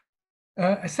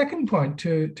 A second point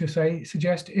to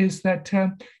suggest is that,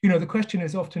 the question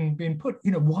has often been put,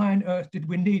 why on earth did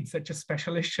we need such a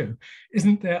special issue?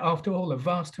 Isn't there, after all, a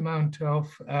vast amount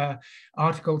of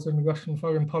articles in Russian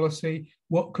foreign policy?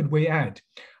 What could we add?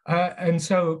 And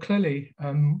so clearly,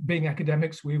 being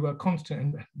academics, we were constant,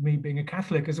 and me being a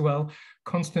Catholic as well,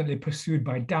 constantly pursued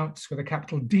by doubts with a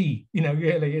capital D,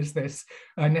 really, is this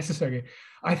necessary?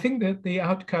 I think that the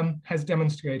outcome has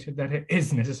demonstrated that it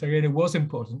is necessary and it was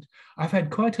important. I've had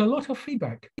quite a lot of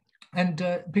feedback, and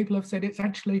people have said it's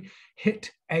actually hit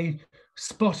a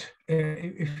spot,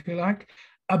 if you like,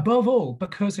 above all,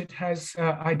 because it has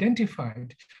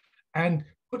identified and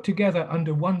put together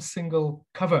under one single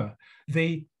cover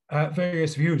the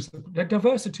various views, the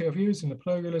diversity of views and the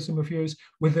pluralism of views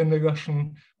within the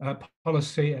Russian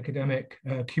policy academic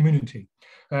community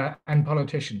and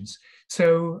politicians.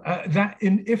 So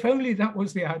if only that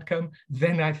was the outcome,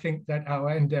 then I think that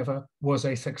our endeavor was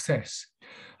a success.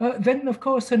 Then, of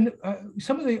course,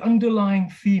 some of the underlying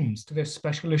themes to this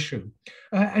special issue,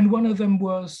 and one of them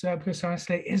was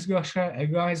precisely, is Russia a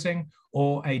rising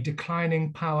or a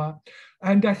declining power?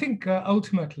 And I think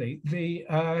ultimately the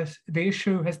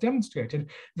issue has demonstrated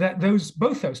that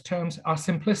both those terms are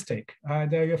simplistic.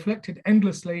 They're reflected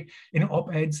endlessly in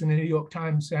op-eds in the New York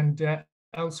Times and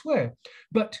elsewhere.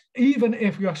 But even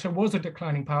if Russia was a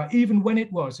declining power, even when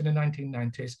it was in the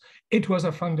 1990s, it was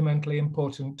a fundamentally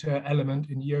important element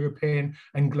in European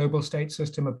and global state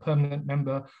system, a permanent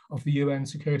member of the UN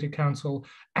Security Council,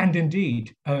 and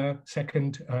indeed,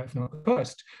 second, if not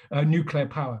first, nuclear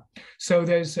power. So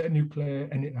there's nuclear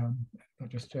and not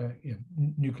just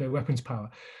nuclear weapons power,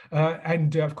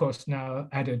 and of course now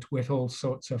added with all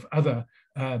sorts of other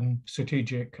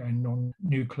strategic and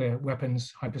non-nuclear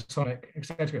weapons, hypersonic,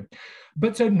 etc.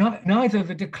 But so neither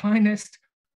the declinist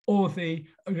or the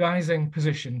rising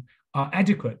position are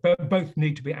adequate, but both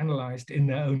need to be analysed in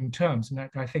their own terms. And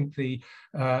I think the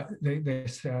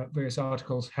various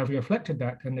articles have reflected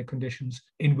that and the conditions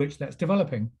in which that's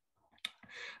developing.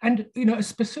 And a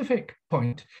specific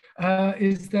point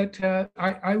is that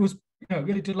I was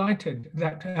really delighted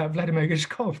that Vladimir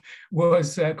Ryzhkov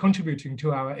was contributing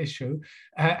to our issue,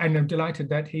 and I'm delighted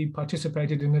that he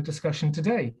participated in the discussion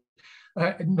today.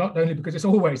 Not only because it's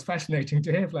always fascinating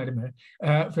to hear Vladimir,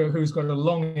 who's got a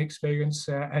long experience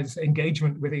as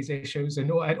engagement with these issues and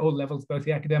at all levels, both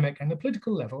the academic and the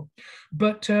political level,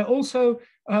 but also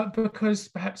because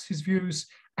perhaps his views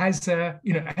as a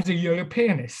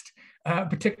Europeanist,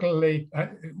 particularly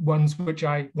ones which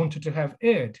I wanted to have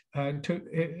aired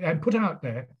and put out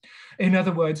there. In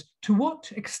other words, to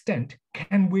what extent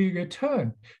can we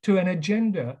return to an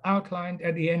agenda outlined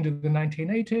at the end of the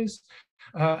 1980s,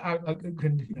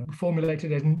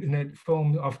 formulated in a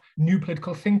form of new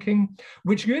political thinking,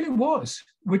 which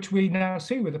we now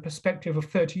see with a perspective of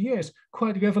 30 years,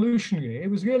 quite revolutionary. It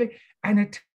was really an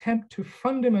attempt to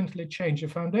fundamentally change the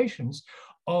foundations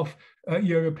of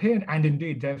European and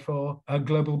indeed therefore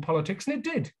global politics, and it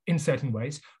did in certain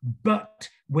ways, but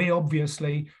we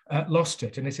obviously lost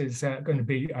it, and this is going to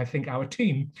be, I think our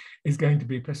team is going to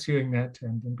be pursuing that,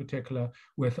 and in particular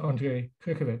with Andrej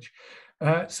Krickovic.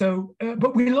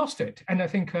 But we lost it, and I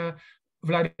think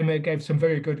Vladimir gave some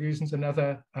very good reasons, and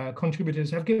other contributors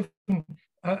have given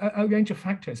a range of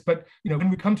factors. But when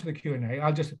we come to the Q&A,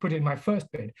 I'll just put it in my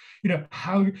first bit. In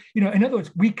other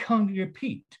words, we can't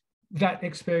repeat that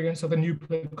experience of the new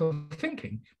political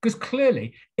thinking, because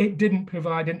clearly it didn't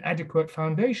provide an adequate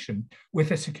foundation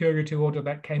with a security order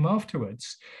that came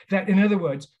afterwards. That, in other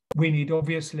words, we need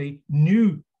obviously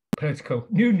new political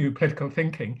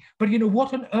thinking. But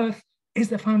what on earth is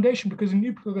the foundation? Because the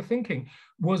new political thinking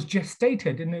was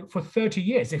gestated for 30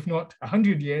 years, if not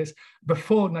 100 years,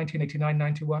 before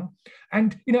 1989-91.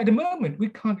 And at the moment, we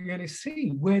can't really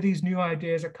see where these new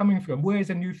ideas are coming from. Where's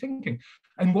the new thinking?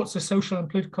 And what's the social and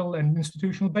political and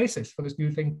institutional basis for this new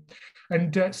thing?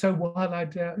 And so while I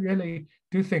really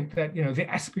do think that the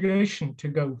aspiration to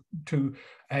go to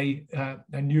a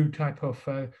new type of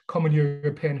common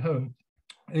European home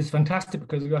is fantastic,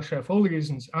 because Russia, for all the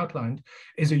reasons outlined,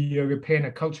 is a European,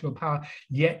 a cultural power.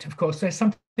 Yet, of course, there's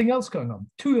something else going on.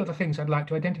 Two other things I'd like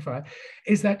to identify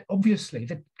is that obviously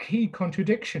the key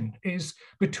contradiction is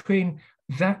between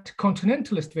that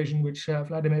continentalist vision, which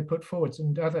Vladimir put forward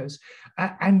and others,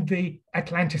 and the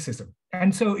Atlanticism.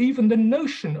 And so even the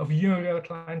notion of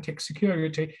Euro-Atlantic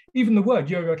security, even the word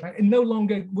Euro-Atlantic, no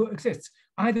longer exists.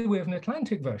 Either we have an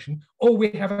Atlantic version or we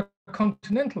have a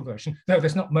continental version, though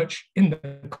there's not much in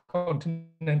the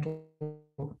continental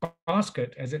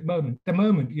basket as at the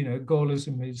moment, you know,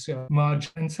 Gaullism is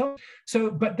merged and so on.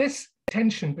 So, but this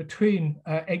tension between,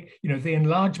 you know, the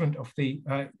enlargement of the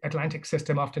Atlantic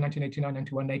system after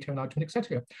 1989-91 NATO enlargement,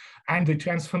 etc., and the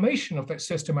transformation of that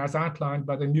system as outlined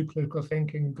by the new political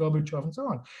thinking, Gorbachev and so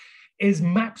on,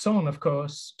 maps on, of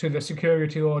course, to the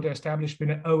security order established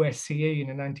in OSCE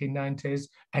in the 1990s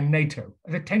and NATO.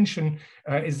 The tension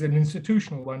is an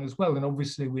institutional one as well. And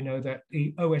obviously we know that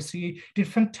the OSCE did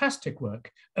fantastic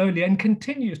work earlier and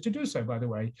continues to do so, by the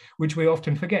way, which we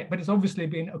often forget, but it's obviously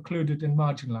been occluded and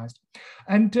marginalized.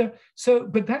 And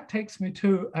but that takes me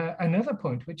to another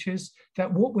point, which is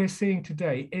that what we're seeing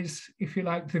today is, if you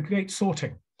like, the great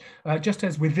sorting. Just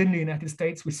as within the United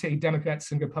States, we see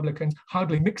Democrats and Republicans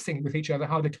hardly mixing with each other,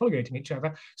 hardly tolerating each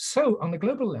other. So on the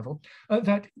global level,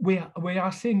 that we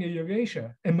are seeing a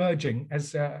Eurasia emerging,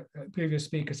 as previous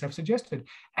speakers have suggested,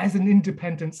 as an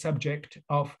independent subject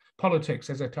of politics,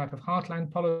 as a type of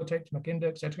heartland politics, Mackinder,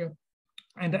 etc.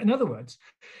 And in other words,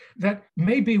 that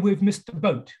maybe we've missed the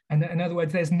boat. And in other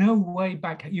words, there's no way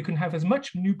back. You can have as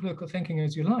much new political thinking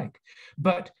as you like,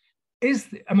 but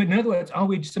in other words, are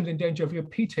we just in danger of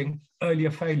repeating earlier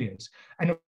failures?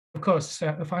 And of course,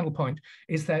 the final point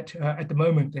is that at the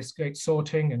moment, there's great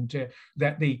sorting, and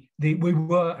that we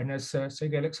were, and as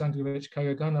Sergei Alexandrovich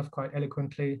Karaganov quite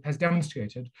eloquently has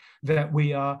demonstrated, that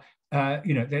we are,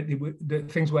 you know, that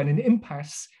things were in an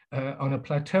impasse on a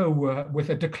plateau with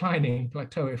a declining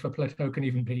plateau, if a plateau can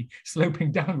even be sloping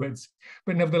downwards.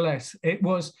 But nevertheless, it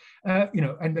was, you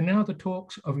know, and now the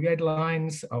talks of red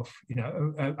lines, of, you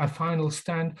know, a final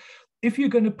stand. If you're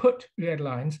going to put red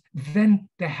lines, then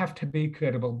they have to be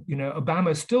credible. You know,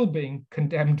 Obama is still being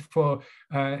condemned for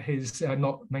his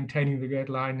not maintaining the red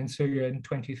line in Syria in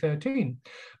 2013.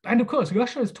 And of course,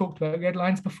 Russia has talked about red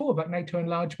lines before, about NATO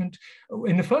enlargement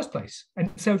in the first place. And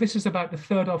so this is about the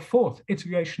third or fourth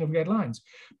iteration of red lines.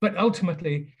 But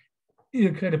ultimately,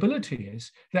 the credibility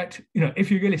is that, you know,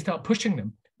 if you really start pushing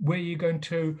them, where are you going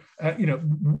to, you know,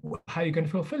 how are you going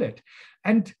to fulfill it?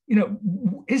 And, you know,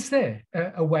 is there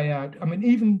a way out? I mean,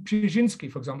 even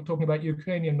Brzezinski, for example, talking about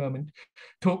Ukrainian moment,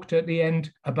 talked at the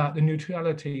end about the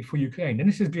neutrality for Ukraine. And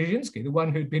this is Brzezinski, the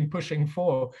one who'd been pushing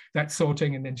for that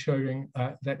sorting and ensuring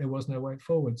that there was no way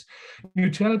forwards.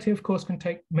 Neutrality, of course, can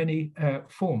take many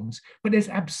forms, but there's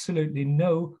absolutely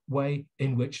no way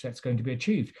in which that's going to be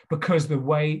achieved, because the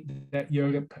way that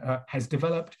Europe has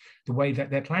developed, the way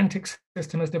that the Atlantic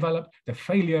system has developed, the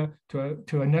failure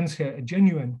to enunciate a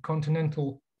genuine continental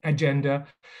agenda.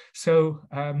 So,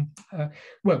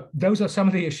 well, those are some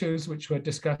of the issues which were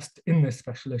discussed in this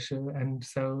special issue. And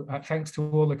so thanks to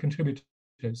all the contributors,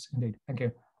 indeed. Thank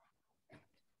you.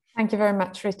 Thank you very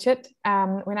much, Richard.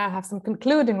 We now have some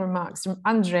concluding remarks from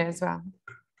Andrej as well.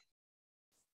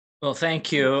 Well,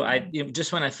 thank you. I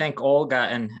just want to thank Olga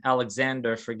and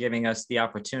Alexander for giving us the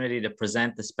opportunity to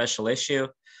present the special issue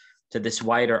to this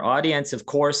wider audience. Of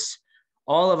course,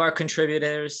 all of our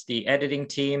contributors, the editing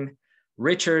team,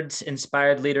 Richard's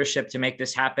inspired leadership to make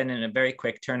this happen in a very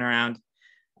quick turnaround.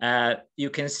 You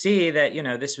can see that, you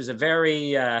know, this was a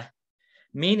very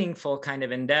meaningful kind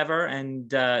of endeavor, and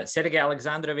Sergei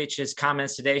Alexandrovich's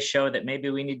comments today show that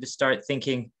maybe we need to start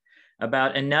thinking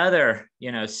about another,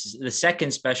 you know, the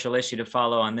second special issue to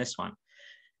follow on this one.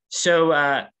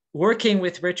 So working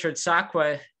with Richard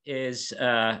Sakwa is,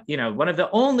 you know, one of the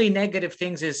only negative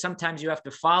things is sometimes you have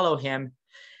to follow him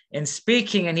in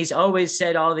speaking, and he's always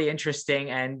said all the interesting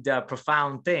and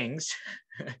profound things.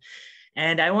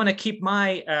 And I want to keep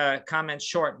my comments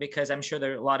short because I'm sure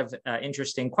there are a lot of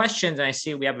interesting questions. And I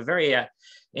see we have a very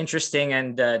interesting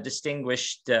and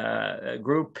distinguished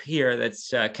group here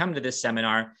that's come to this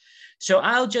seminar. So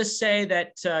I'll just say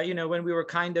that, you know, when we were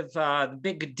kind of the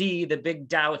big D, the big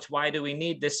doubt, why do we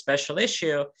need this special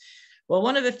issue? Well,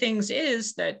 one of the things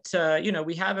is that, you know,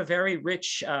 we have a very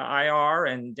rich IR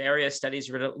and area studies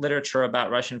literature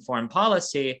about Russian foreign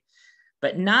policy,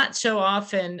 but not so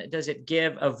often does it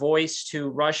give a voice to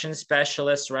Russian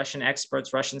specialists, Russian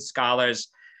experts, Russian scholars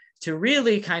to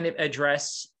really kind of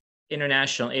address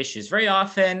international issues. Very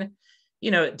often,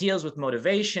 you know, it deals with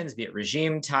motivations, be it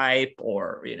regime type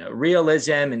or, you know,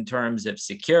 realism in terms of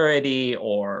security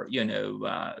or, you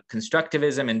know,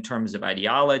 constructivism in terms of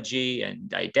ideology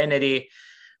and identity.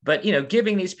 But, you know,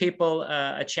 giving these people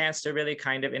a chance to really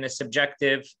kind of in a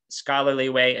subjective, scholarly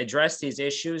way address these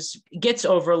issues gets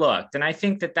overlooked. And I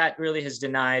think that that really has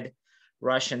denied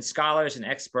Russian scholars and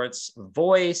experts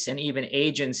voice and even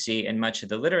agency in much of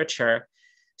the literature.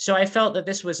 So I felt that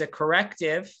this was a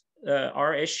corrective,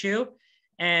 our issue.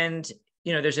 And,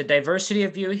 you know, there's a diversity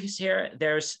of views here.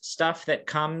 There's stuff that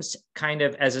comes kind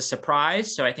of as a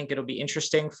surprise. So I think it'll be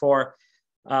interesting for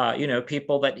you know,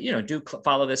 people that, you know, do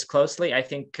follow this closely. I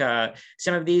think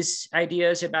some of these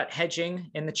ideas about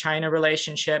hedging in the China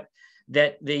relationship,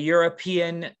 that the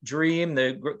European dream,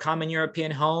 the common European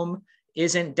home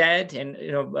isn't dead. And,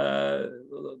 you know,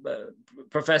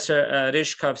 Professor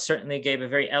Ryzhkov certainly gave a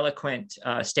very eloquent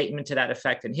statement to that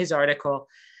effect in his article.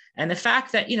 And the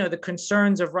fact that, you know, the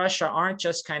concerns of Russia aren't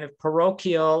just kind of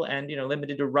parochial and, you know,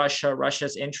 limited to Russia,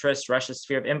 Russia's interests, Russia's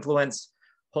sphere of influence,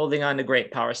 holding on to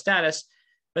great power status.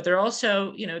 But there are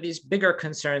also, you know, these bigger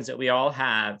concerns that we all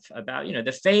have about, you know,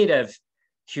 the fate of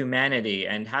humanity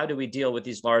and how do we deal with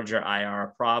these larger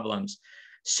IR problems.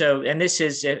 So, and this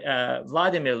is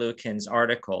Vladimir Lukin's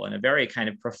article in a very kind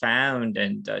of profound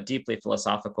and deeply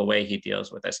philosophical way he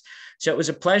deals with this. So it was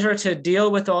a pleasure to deal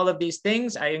with all of these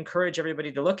things. I encourage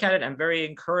everybody to look at it. I'm very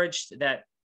encouraged that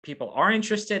people are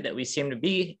interested, that we seem to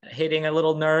be hitting a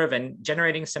little nerve and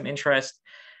generating some interest.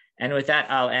 And with that,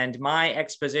 I'll end my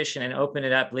exposition and open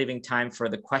it up, leaving time for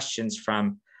the questions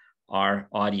from our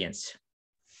audience.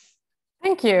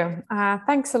 Thank you.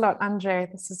 Thanks a lot,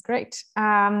 Andrej. This is great.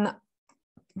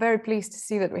 Very pleased to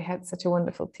see that we had such a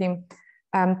wonderful team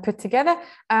put together.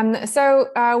 So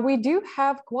we do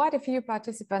have quite a few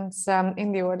participants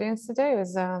in the audience today. It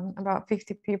was about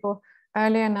 50 people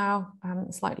earlier, now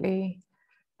slightly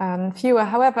fewer.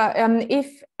 However,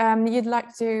 if you'd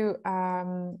like to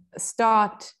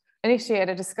initiate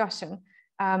a discussion,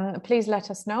 please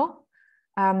let us know.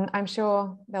 I'm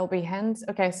sure there'll be hands.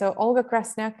 Okay, so Olga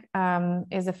Krasniak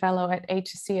is a fellow at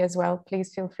HSC as well.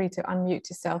 Please feel free to unmute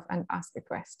yourself and ask a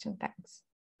question. Thanks.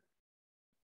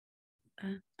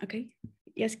 Okay,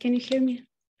 yes, can you hear me?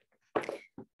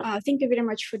 Thank you very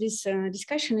much for this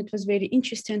discussion. It was very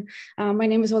interesting. My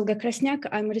name is Olga Krasniak.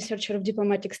 I'm a researcher of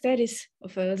diplomatic studies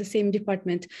of the same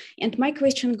department. And my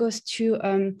question goes to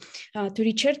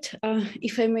Richard,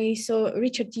 if I may. So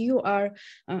Richard, you are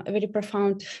a very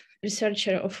profound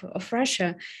researcher of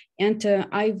Russia. And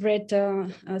I've read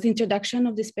the introduction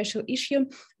of the special issue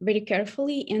very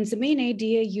carefully. And the main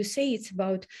idea you say it's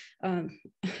about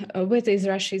whether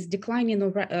Russia is declining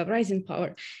or rising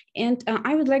power. And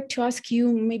I would like to ask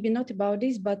you, maybe not about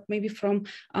this, but maybe from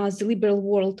the liberal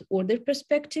world order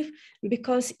perspective,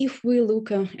 because if we look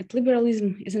at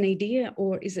liberalism as an idea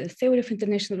or as a theory of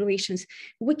international relations,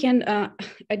 we can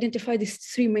identify these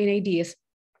three main ideas.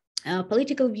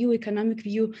 Political view, economic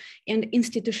view, and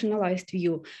institutionalized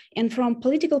view. And from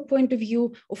political point of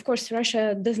view, of course,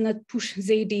 Russia does not push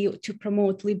the idea to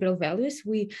promote liberal values.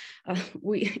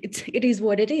 It is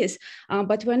what it is,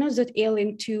 but we're not that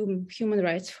alien to human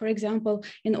rights, for example,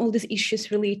 and all these issues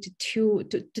related to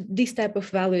this type of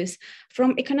values.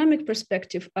 From economic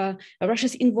perspective,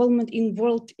 Russia's involvement in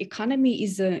world economy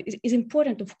is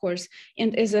important, of course.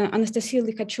 And as Anastasia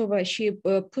Likhacheva, she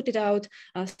put it out,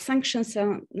 sanctions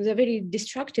they're very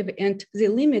destructive and they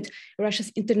limit Russia's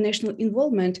international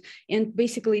involvement. And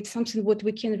basically it's something what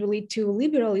we can relate to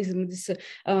liberalism, this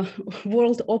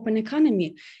world open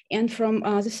economy. And from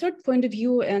the third point of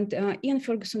view, and Iain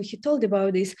Ferguson, he told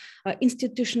about this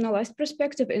institutionalized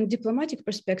perspective and diplomatic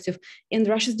perspective. And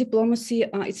Russia's diplomacy,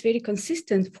 it's very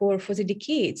consistent for the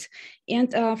decades.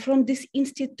 And from this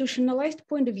institutionalized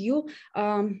point of view,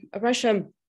 Russia,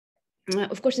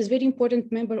 of course, is a very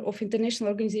important member of international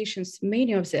organizations,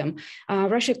 many of them.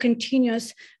 Russia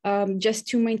continues just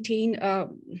to maintain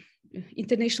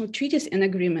international treaties and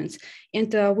agreements.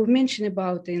 And we've mentioned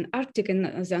about in Arctic and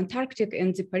the Antarctic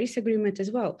and the Paris Agreement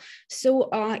as well. So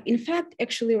in fact,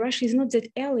 actually, Russia is not that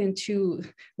alien to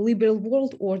liberal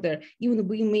world order, even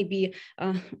we may be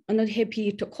not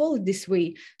happy to call it this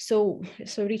way. So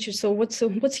Richard, so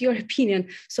what's your opinion?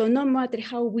 So no matter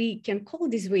how we can call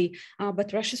it this way,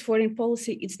 but Russia's foreign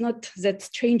policy, it's not that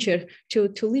stranger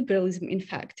to liberalism, in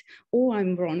fact. Or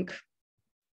I'm wrong.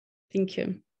 Thank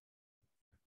you.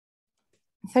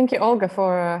 Thank you, Olga,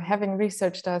 for having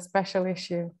researched a special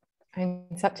issue in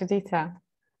such a detail.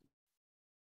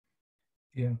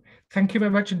 Yeah, thank you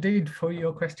very much indeed for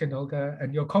your question, Olga,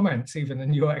 and your comments, even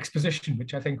in your exposition,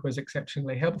 which I think was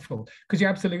exceptionally helpful, because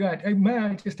you're absolutely right. May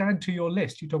I just add to your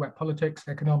list? You talk about politics,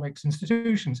 economics,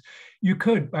 institutions. You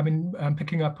could, I mean,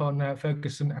 picking up on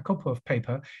Ferguson Akopov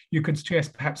paper, you could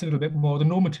suggest perhaps a little bit more the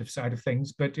normative side of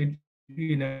things, but in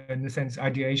the sense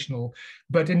ideational.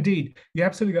 But indeed, you're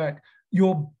absolutely right.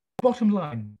 your bottom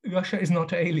line, Russia is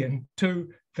not alien to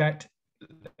that,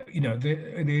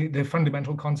 the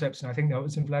fundamental concepts, and I think that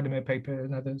was in Vladimir paper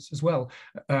and others as well,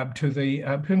 to the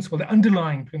the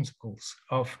underlying principles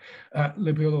of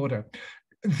liberal order.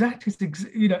 That is,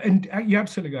 and you're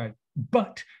absolutely right.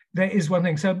 But there is one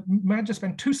thing. So may I just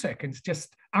spend 2 seconds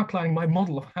just outlining my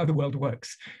model of how the world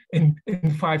works in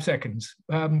 5 seconds,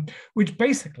 which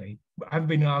basically I've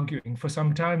been arguing for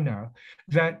some time now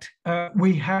that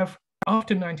we have,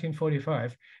 after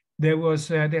 1945, there was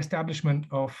the establishment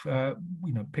of,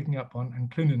 picking up on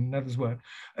and Clunan and others' work,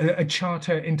 a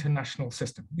charter international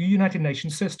system, the United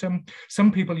Nations system.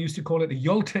 Some people used to call it the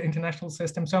Yalta international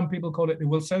system. Some people call it the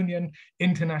Wilsonian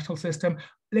international system.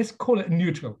 Let's call it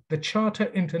neutral, the Charter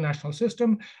International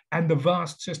System and the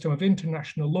vast system of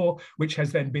international law, which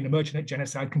has then been emergent at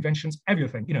genocide conventions,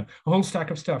 everything, a whole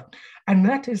stack of stuff. And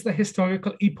that is the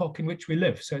historical epoch in which we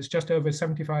live. So it's just over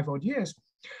 75 odd years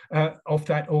of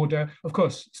that order. Of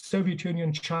course, Soviet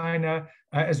Union, China,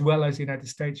 as well as the United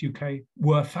States, UK,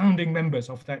 were founding members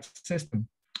of that system.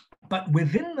 But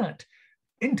within that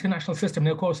international system,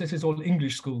 now of course this is all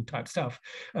English school type stuff,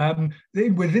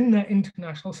 within that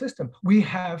international system we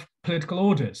have political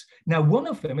orders. Now one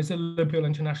of them is a liberal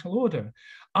international order.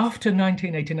 After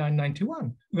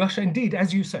 1989-91, Russia indeed,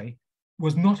 as you say,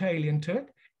 was not alien to it.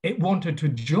 It wanted to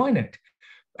join it.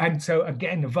 And so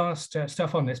again, vast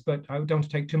stuff on this, but I don't want to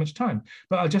take too much time.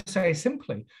 But I'll just say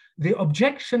simply, the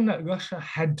objection that Russia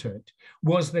had to it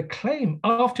was the claim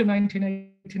after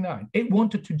 1989, it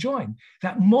wanted to join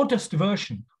that modest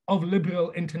version of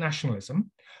liberal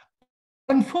internationalism.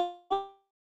 Unfortunately,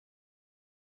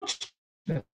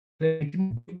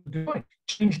 it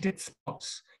changed its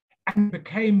spots and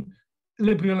became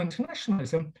liberal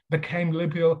internationalism, became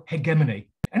liberal hegemony.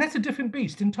 And that's a different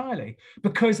beast entirely,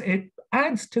 because it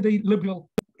adds to the liberal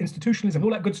institutionalism,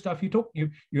 all that good stuff you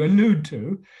allude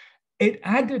to. It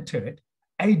added to it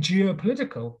a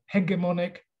geopolitical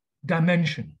hegemonic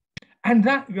dimension. And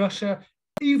that Russia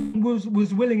even was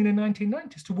willing in the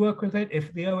 1990s to work with it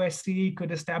if the OSCE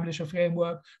could establish a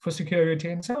framework for security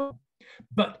and so on.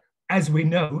 But as we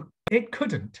know, it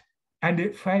couldn't, and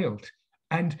it failed.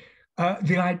 And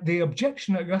the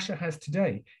objection that Russia has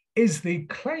today is the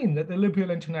claim that the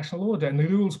liberal international order and the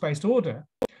rules-based order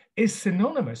is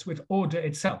synonymous with order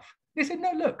itself. They said,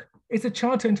 no, look, it's a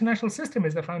charter international system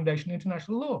is the foundation of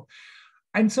international law.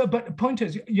 And so, but the point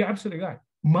is, you're absolutely right.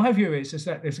 My view is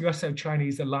that this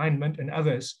Russo-Chinese alignment and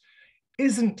others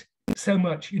isn't so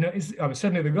much,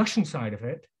 certainly the Russian side of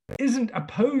it, isn't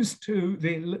opposed to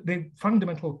the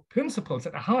fundamental principles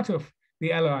at the heart of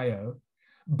the LIO,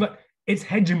 but its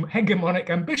hegemonic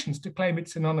ambitions to claim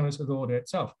it's synonymous with order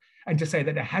itself, and to say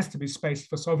that there has to be space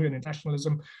for sovereign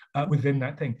internationalism within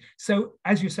that thing. So,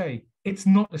 as you say, it's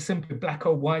not as simply black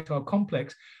or white or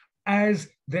complex as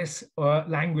this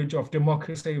language of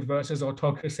democracy versus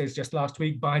autocracies. Just last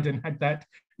week, Biden had that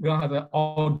rather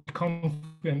odd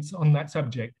conference on that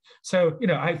subject. So,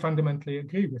 I fundamentally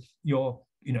agree with your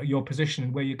position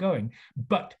and where you're going,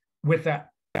 but with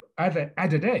that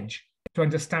added edge, to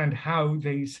understand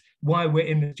why we're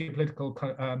in the geopolitical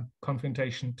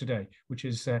confrontation today, which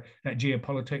is that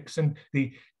geopolitics and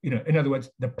in other words,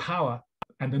 the power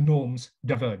and the norms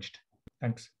diverged.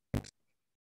 Thanks.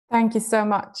 Thank you so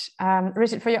much,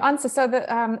 Richard, for your answer. So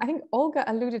I think Olga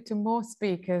alluded to more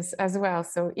speakers as well.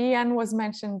 So Iain was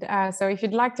mentioned. So if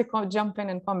you'd like to jump in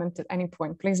and comment at any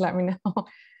point, please let me know.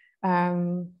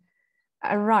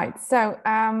 Right. So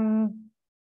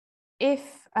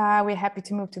if we're happy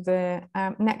to move to the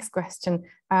next question.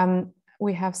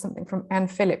 We have something from Anne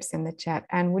Phillips in the chat.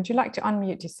 And would you like to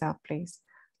unmute yourself, please,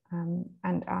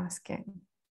 and ask it?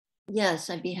 Yes,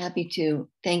 I'd be happy to.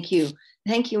 Thank you.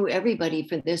 Thank you, everybody,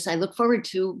 for this. I look forward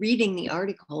to reading the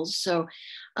articles. So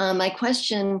my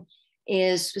question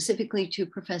is specifically to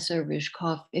Professor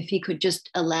Ryzhkov, if he could just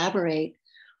elaborate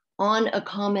on a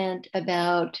comment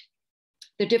about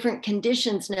the different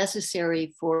conditions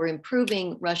necessary for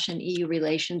improving Russian-EU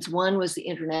relations. One was the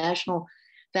international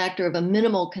factor of a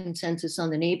minimal consensus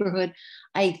on the neighborhood.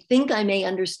 I think I may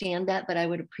understand that, but I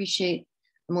would appreciate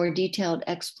a more detailed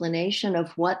explanation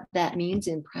of what that means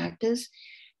in practice.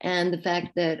 And the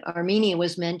fact that Armenia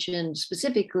was mentioned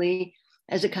specifically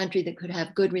as a country that could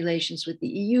have good relations with the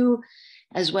EU,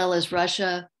 as well as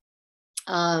Russia.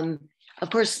 Of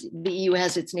course, the EU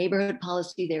has its neighborhood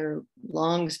policy. There are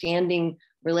long-standing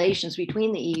relations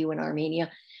between the EU and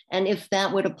Armenia, and if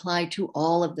that would apply to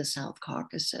all of the South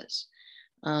Caucasus,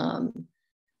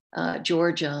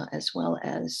 Georgia, as well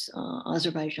as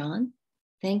Azerbaijan.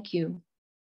 Thank you.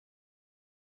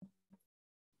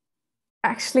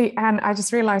 Actually, Anne, I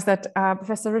just realized that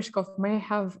Professor Ryzhkov may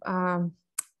have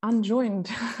unjoined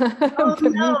Oh, the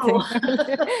no. meeting.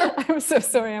 I'm so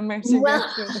sorry. I'm actually Well,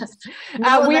 going through this.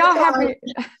 no, We are that's happy.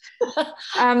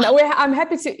 I'm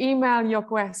happy to email your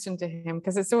question to him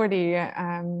because it's already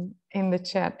in the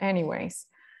chat, anyways,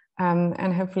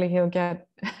 and hopefully he'll get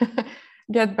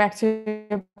back to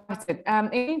you about it. In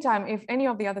the meantime, if any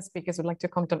of the other speakers would like to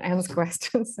comment on Anne's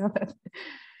questions, so that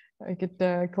I could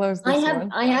close this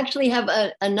one. I actually have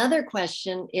another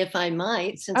question, if I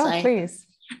might, since please.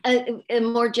 A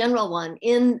more general one.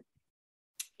 In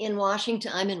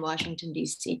Washington, I'm in Washington,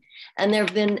 D.C., and there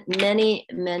have been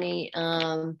many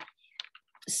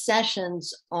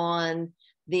sessions on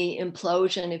the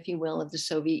implosion, if you will, of the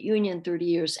Soviet Union 30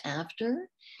 years after,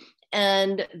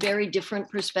 and very different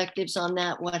perspectives on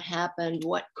that, what happened,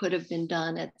 what could have been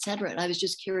done, et cetera. And I was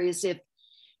just curious if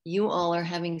you all are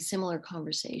having similar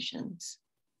conversations,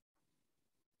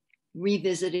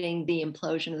 revisiting the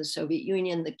implosion of the Soviet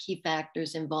Union, the key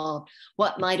factors involved,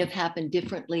 what might have happened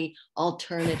differently,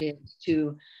 alternatives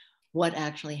to what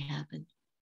actually happened.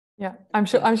 Yeah, I'm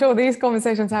sure these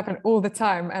conversations happen all the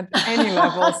time at any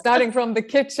level, starting from the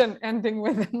kitchen, ending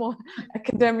with the more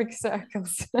academic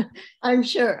circles. I'm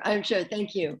sure.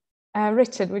 Thank you.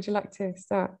 Richard, would you like to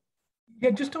start? Yeah,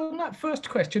 just on that first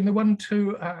question, the one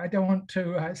to, I don't want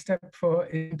to step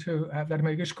into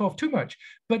Vladimir Yushkov too much,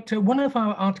 but one of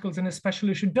our articles in a special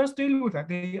issue does deal with that,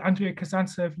 the Andrei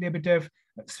Kazantsev, Lebedev,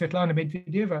 Svetlana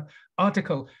Medvedeva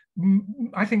article,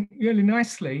 I think really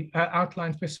nicely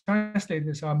outlines precisely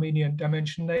this Armenian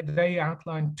dimension. They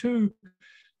outline two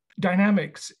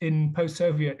dynamics in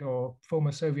post-Soviet or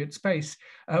former Soviet space,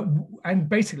 and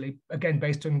basically, again,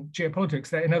 based on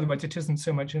geopolitics. In other words, it isn't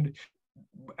so much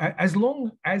as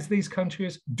long as these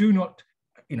countries do not,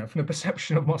 from the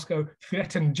perception of Moscow,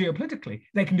 threaten geopolitically,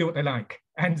 they can do what they like.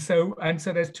 And so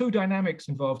there's two dynamics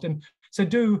involved. And so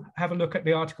do have a look at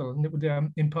the article. And it would,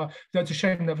 in part, though it's a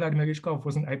shame that Vladimir Yushkov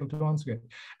wasn't able to answer it.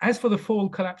 As for the fall,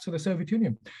 collapse of the Soviet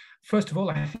Union, first of all,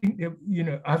 I think,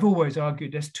 I've always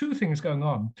argued there's two things going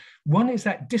on. One is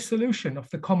that dissolution of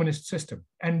the communist system.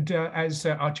 And as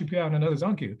Archie Pian and others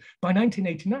argue, by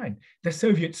 1989, the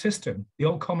Soviet system, the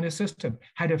old communist system,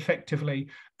 had effectively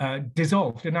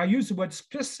dissolved. And I use the word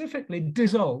specifically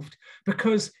dissolved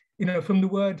because from the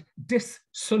word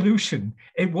dissolution,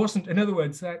 it wasn't, in other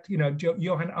words, that,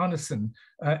 Johan Arneson,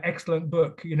 excellent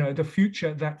book, The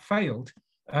Future That Failed,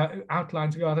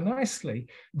 outlines rather nicely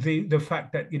the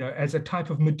fact that, as a type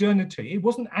of modernity, it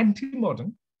wasn't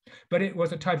anti-modern, but it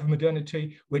was a type of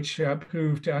modernity which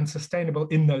proved unsustainable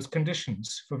in those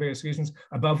conditions for various reasons,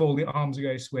 above all the arms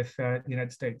race with the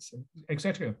United States,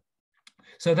 etc.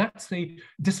 So that's the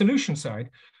dissolution side.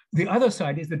 The other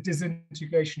side is the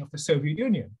disintegration of the Soviet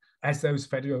Union as those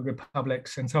federal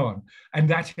republics and so on. And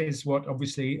that is what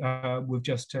obviously we've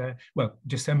just,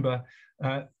 December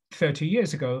 30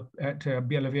 years ago at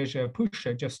Bielovezhia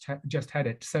Pusha just had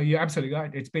it. So you're absolutely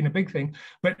right, it's been a big thing,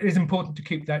 but it is important to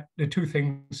keep the two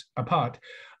things apart.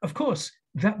 Of course,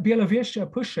 that Bielovezhia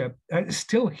Pusha is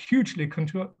still hugely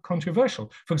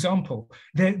controversial. For example,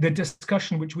 the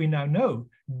discussion which we now know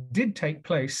did take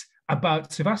place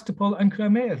about Sevastopol and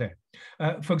Crimea there.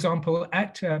 For example,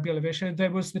 at Bielovezhia,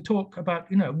 there was the talk about,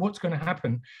 what's going to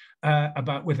happen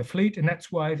with the fleet, and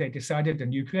that's why they decided,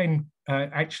 and Ukraine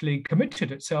actually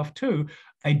committed itself to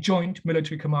a joint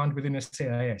military command within a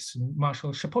CIS.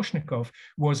 Marshal Shaposhnikov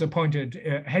was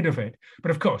appointed head of it.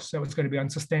 But of course, that was going to be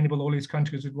unsustainable. All these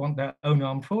countries would want their own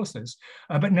armed forces.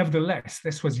 But nevertheless,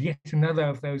 this was yet another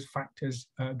of those factors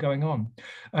going on.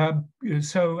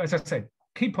 So as I said,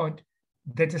 key point,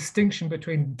 the distinction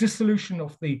between dissolution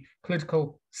of the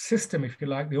political system, if you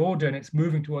like, the order, and it's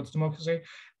moving towards democracy.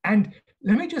 And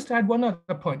let me just add one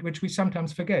other point, which we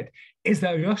sometimes forget, is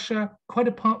that Russia, quite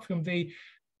apart from the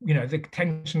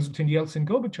tensions between Yeltsin and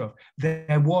Gorbachev,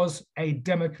 there was a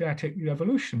democratic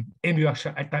revolution in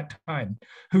Russia at that time,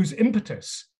 whose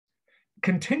impetus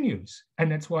continues.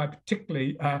 And that's why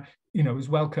particularly it was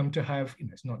welcome to have,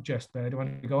 it's not just, I don't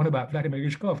want to go on about Vladimir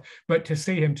Yushkov, but to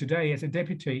see him today as a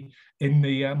deputy in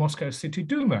the Moscow City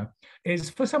Duma is,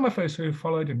 for some of us who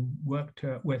followed and worked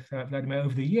with Vladimir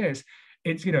over the years,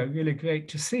 it's, really great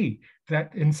to see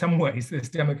that in some ways this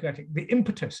democratic, the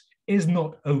impetus is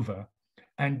not over,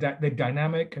 and that the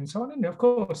dynamic and so on. And of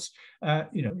course,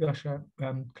 Russia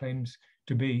claims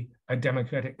to be a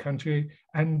democratic country,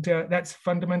 and that's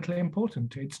fundamentally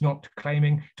important. It's not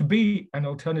claiming to be an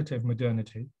alternative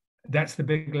modernity. That's the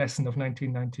big lesson of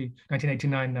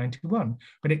 1989-91,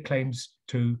 but it claims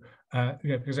to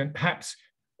represent, perhaps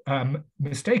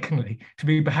mistakenly, to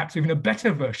be perhaps even a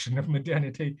better version of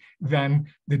modernity than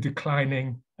the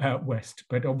declining West.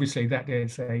 But obviously that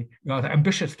is a rather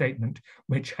ambitious statement,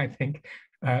 which I think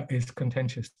is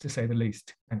contentious, to say the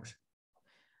least. Thanks.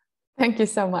 Thank you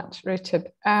so much,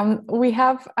 Richard. We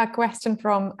have a question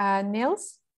from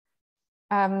Niels,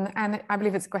 and I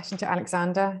believe it's a question to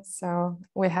Alexander. So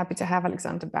we're happy to have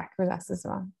Alexander back with us as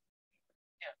well.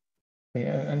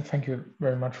 Yeah, and thank you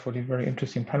very much for the very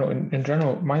interesting panel. In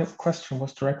general, my question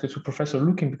was directed to Professor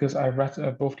Lukin because I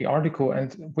read both the article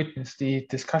and witnessed the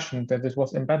discussion that it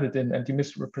was embedded in and the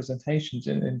misrepresentations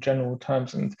in general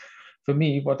terms. And for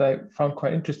me, what I found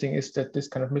quite interesting is that this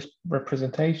kind of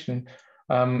misrepresentation,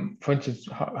 for instance,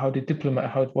 how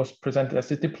it was presented as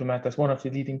the diplomat, as one of the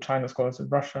leading China scholars in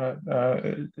Russia,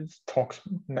 talks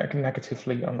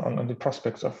negatively on the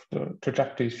prospects of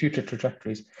the future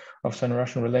trajectories of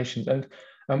Sino-Russian relations. And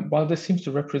while this seems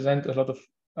to represent a lot of,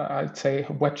 I'd say,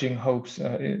 wedging hopes,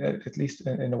 at least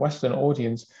in the Western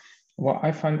audience, what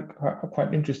I find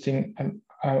quite interesting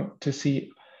to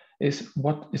see is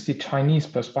what is the Chinese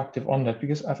perspective on that?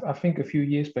 Because I think a few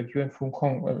years back, Yuan Fung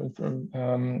from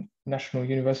National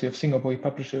University of Singapore, he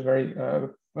published a very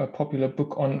popular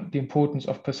book on the importance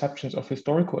of perceptions of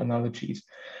historical analogies.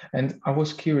 And I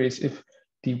was curious if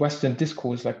the Western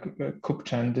discourse, like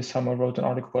Kupchan this summer wrote an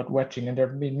article about wedging, and there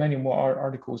have been many more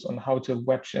articles on how to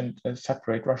wedge and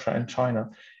separate Russia and China.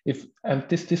 And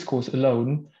this discourse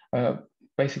alone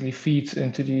basically feeds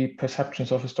into the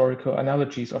perceptions of historical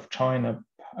analogies of China,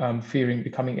 fearing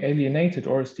becoming alienated,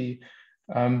 or is the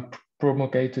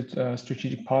promulgated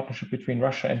strategic partnership between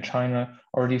Russia and China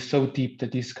already so deep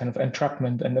that these kind of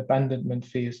entrapment and abandonment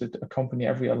fears that accompany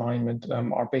every alignment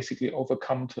are basically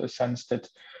overcome to a sense that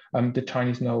the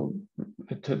Chinese know,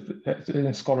 in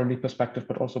a scholarly perspective,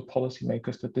 but also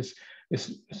policymakers, that this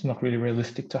is not really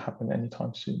realistic to happen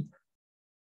anytime soon.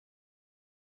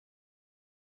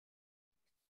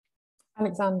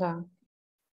 Alexander,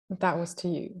 that was to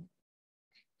you.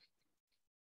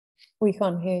 We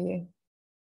can't hear you.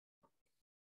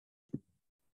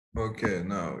 Okay,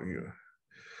 now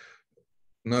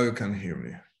you can hear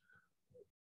me.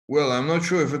 Well, I'm not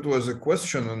sure if it was a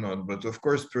question or not, but of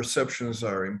course perceptions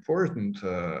are important.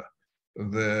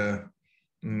 The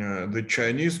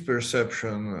Chinese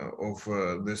perception of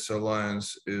this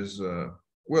alliance is,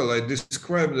 well, I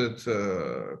described it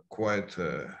quite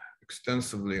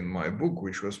extensively in my book,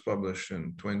 which was published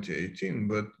in 2018.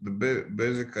 But the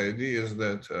basic idea is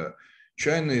that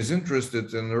China is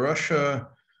interested in Russia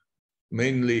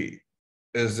mainly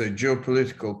as a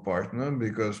geopolitical partner,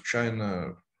 because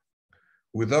China,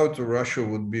 without Russia,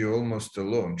 would be almost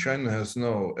alone. China has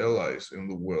no allies in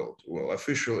the world. Well,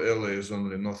 official ally is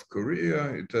only North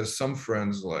Korea. It has some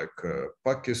friends like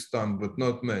Pakistan, but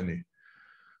not many.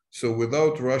 So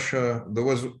without Russia, there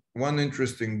was one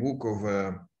interesting book of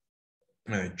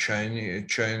a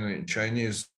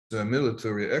Chinese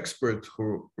military expert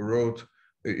who wrote,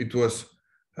 it was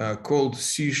called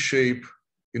C-shape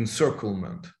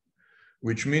encirclement,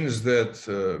 which means that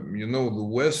the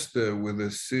West with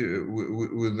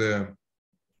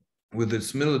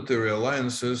its military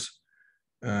alliances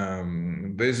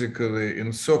basically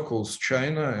encircles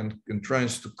China and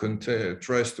tries to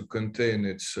contain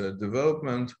its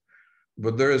development,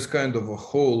 but there is kind of a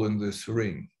hole in this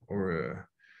ring, or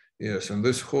yes, and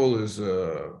this hole is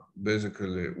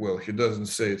basically, well, he doesn't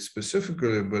say it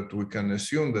specifically, but we can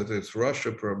assume that it's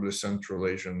Russia, probably Central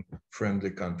Asian friendly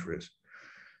countries.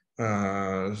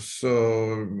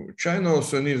 So China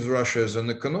also needs Russia as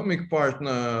an economic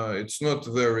partner. It's not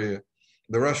very,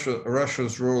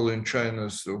 Russia's role in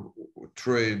China's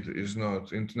trade is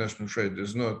not, international trade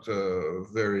is not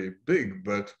very big,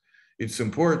 but it's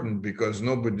important because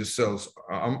nobody sells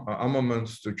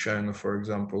armaments to China, for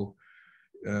example.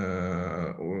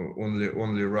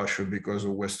 Only Russia because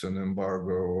of Western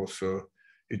embargo. Also,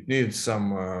 it needs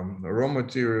some raw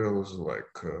materials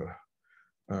like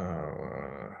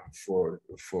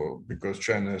because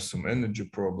China has some energy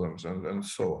problems and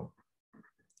so on.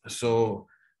 So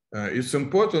it's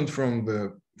important from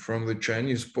the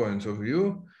Chinese point of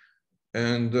view,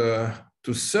 and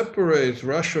to separate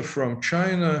Russia from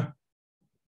China.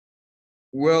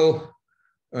 Well.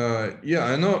 Yeah,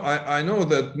 I know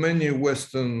that many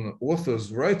Western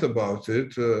authors write about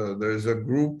it. There is a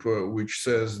group which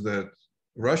says that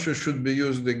Russia should be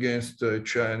used against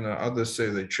China. Others say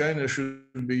that China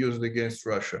should be used against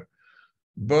Russia.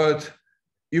 But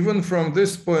even from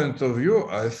this point of view,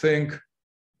 I think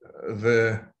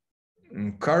the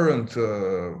current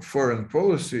foreign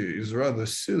policy is rather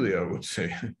silly, I would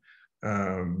say.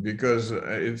 Because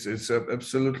it's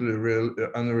absolutely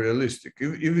unrealistic.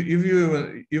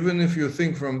 Even if you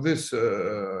think from this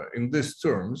in these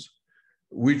terms,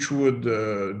 which would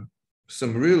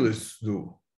some realists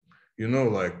do,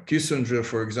 like Kissinger,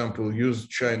 for example, used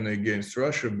China against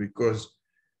Russia because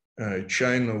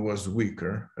China was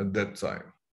weaker at that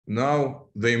time. Now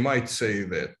they might say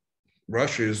that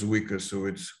Russia is weaker, so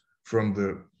it's from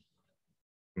the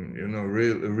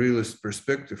realist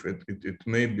perspective. It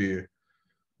may be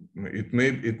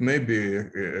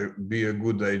be a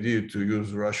good idea to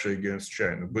use Russia against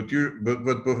China, but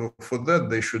for that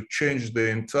they should change the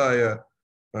entire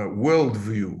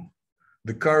worldview,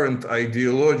 the current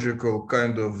ideological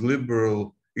kind of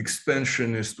liberal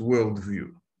expansionist worldview.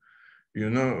 You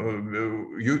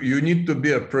need to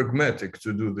be a pragmatic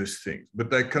to do these things,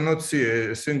 but I cannot see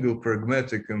a single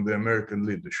pragmatic in the American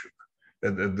leadership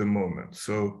at the moment.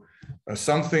 So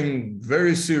something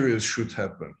very serious should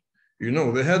happen.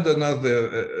 They had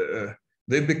another,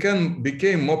 they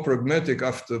became more pragmatic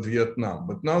after Vietnam,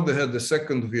 but now they had the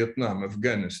second Vietnam,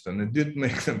 Afghanistan. It did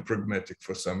make them pragmatic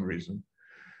for some reason.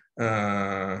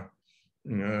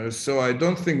 So I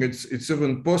don't think it's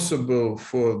even possible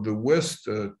for the West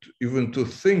even to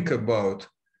think about,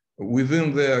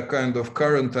 within their kind of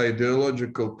current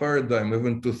ideological paradigm,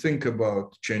 even to think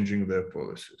about changing their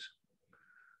policies.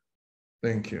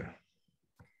 Thank you.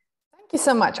 Thank you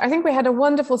so much. I think we had a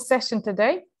wonderful session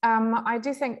today. I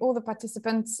do thank all the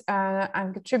participants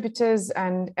and contributors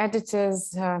and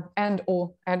editors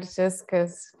and/or editors,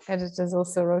 because editors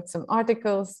also wrote some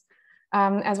articles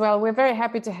as well. We're very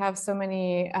happy to have so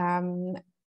many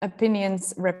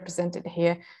opinions represented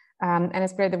here. And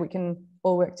it's great that we can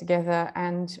all work together,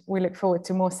 and we look forward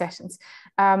to more sessions.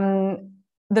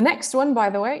 The next one, by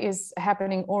the way, is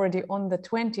happening already on the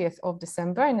 20th of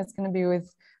December, and it's going to be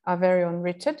with our very own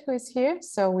Richard, who is here.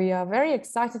 So we are very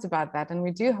excited about that. And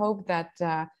we do hope that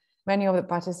many of the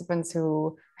participants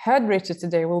who heard Richard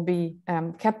today will be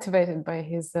captivated by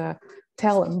his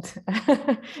talent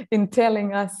in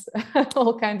telling us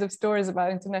all kinds of stories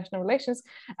about international relations.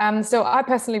 So I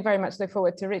personally very much look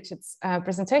forward to Richard's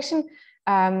presentation,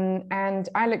 and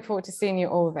I look forward to seeing you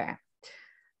all there.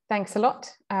 Thanks a lot.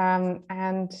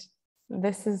 And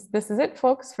this is it,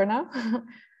 folks, for now.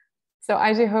 So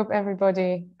I do hope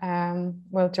everybody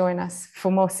will join us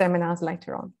for more seminars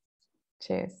later on.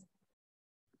 Cheers.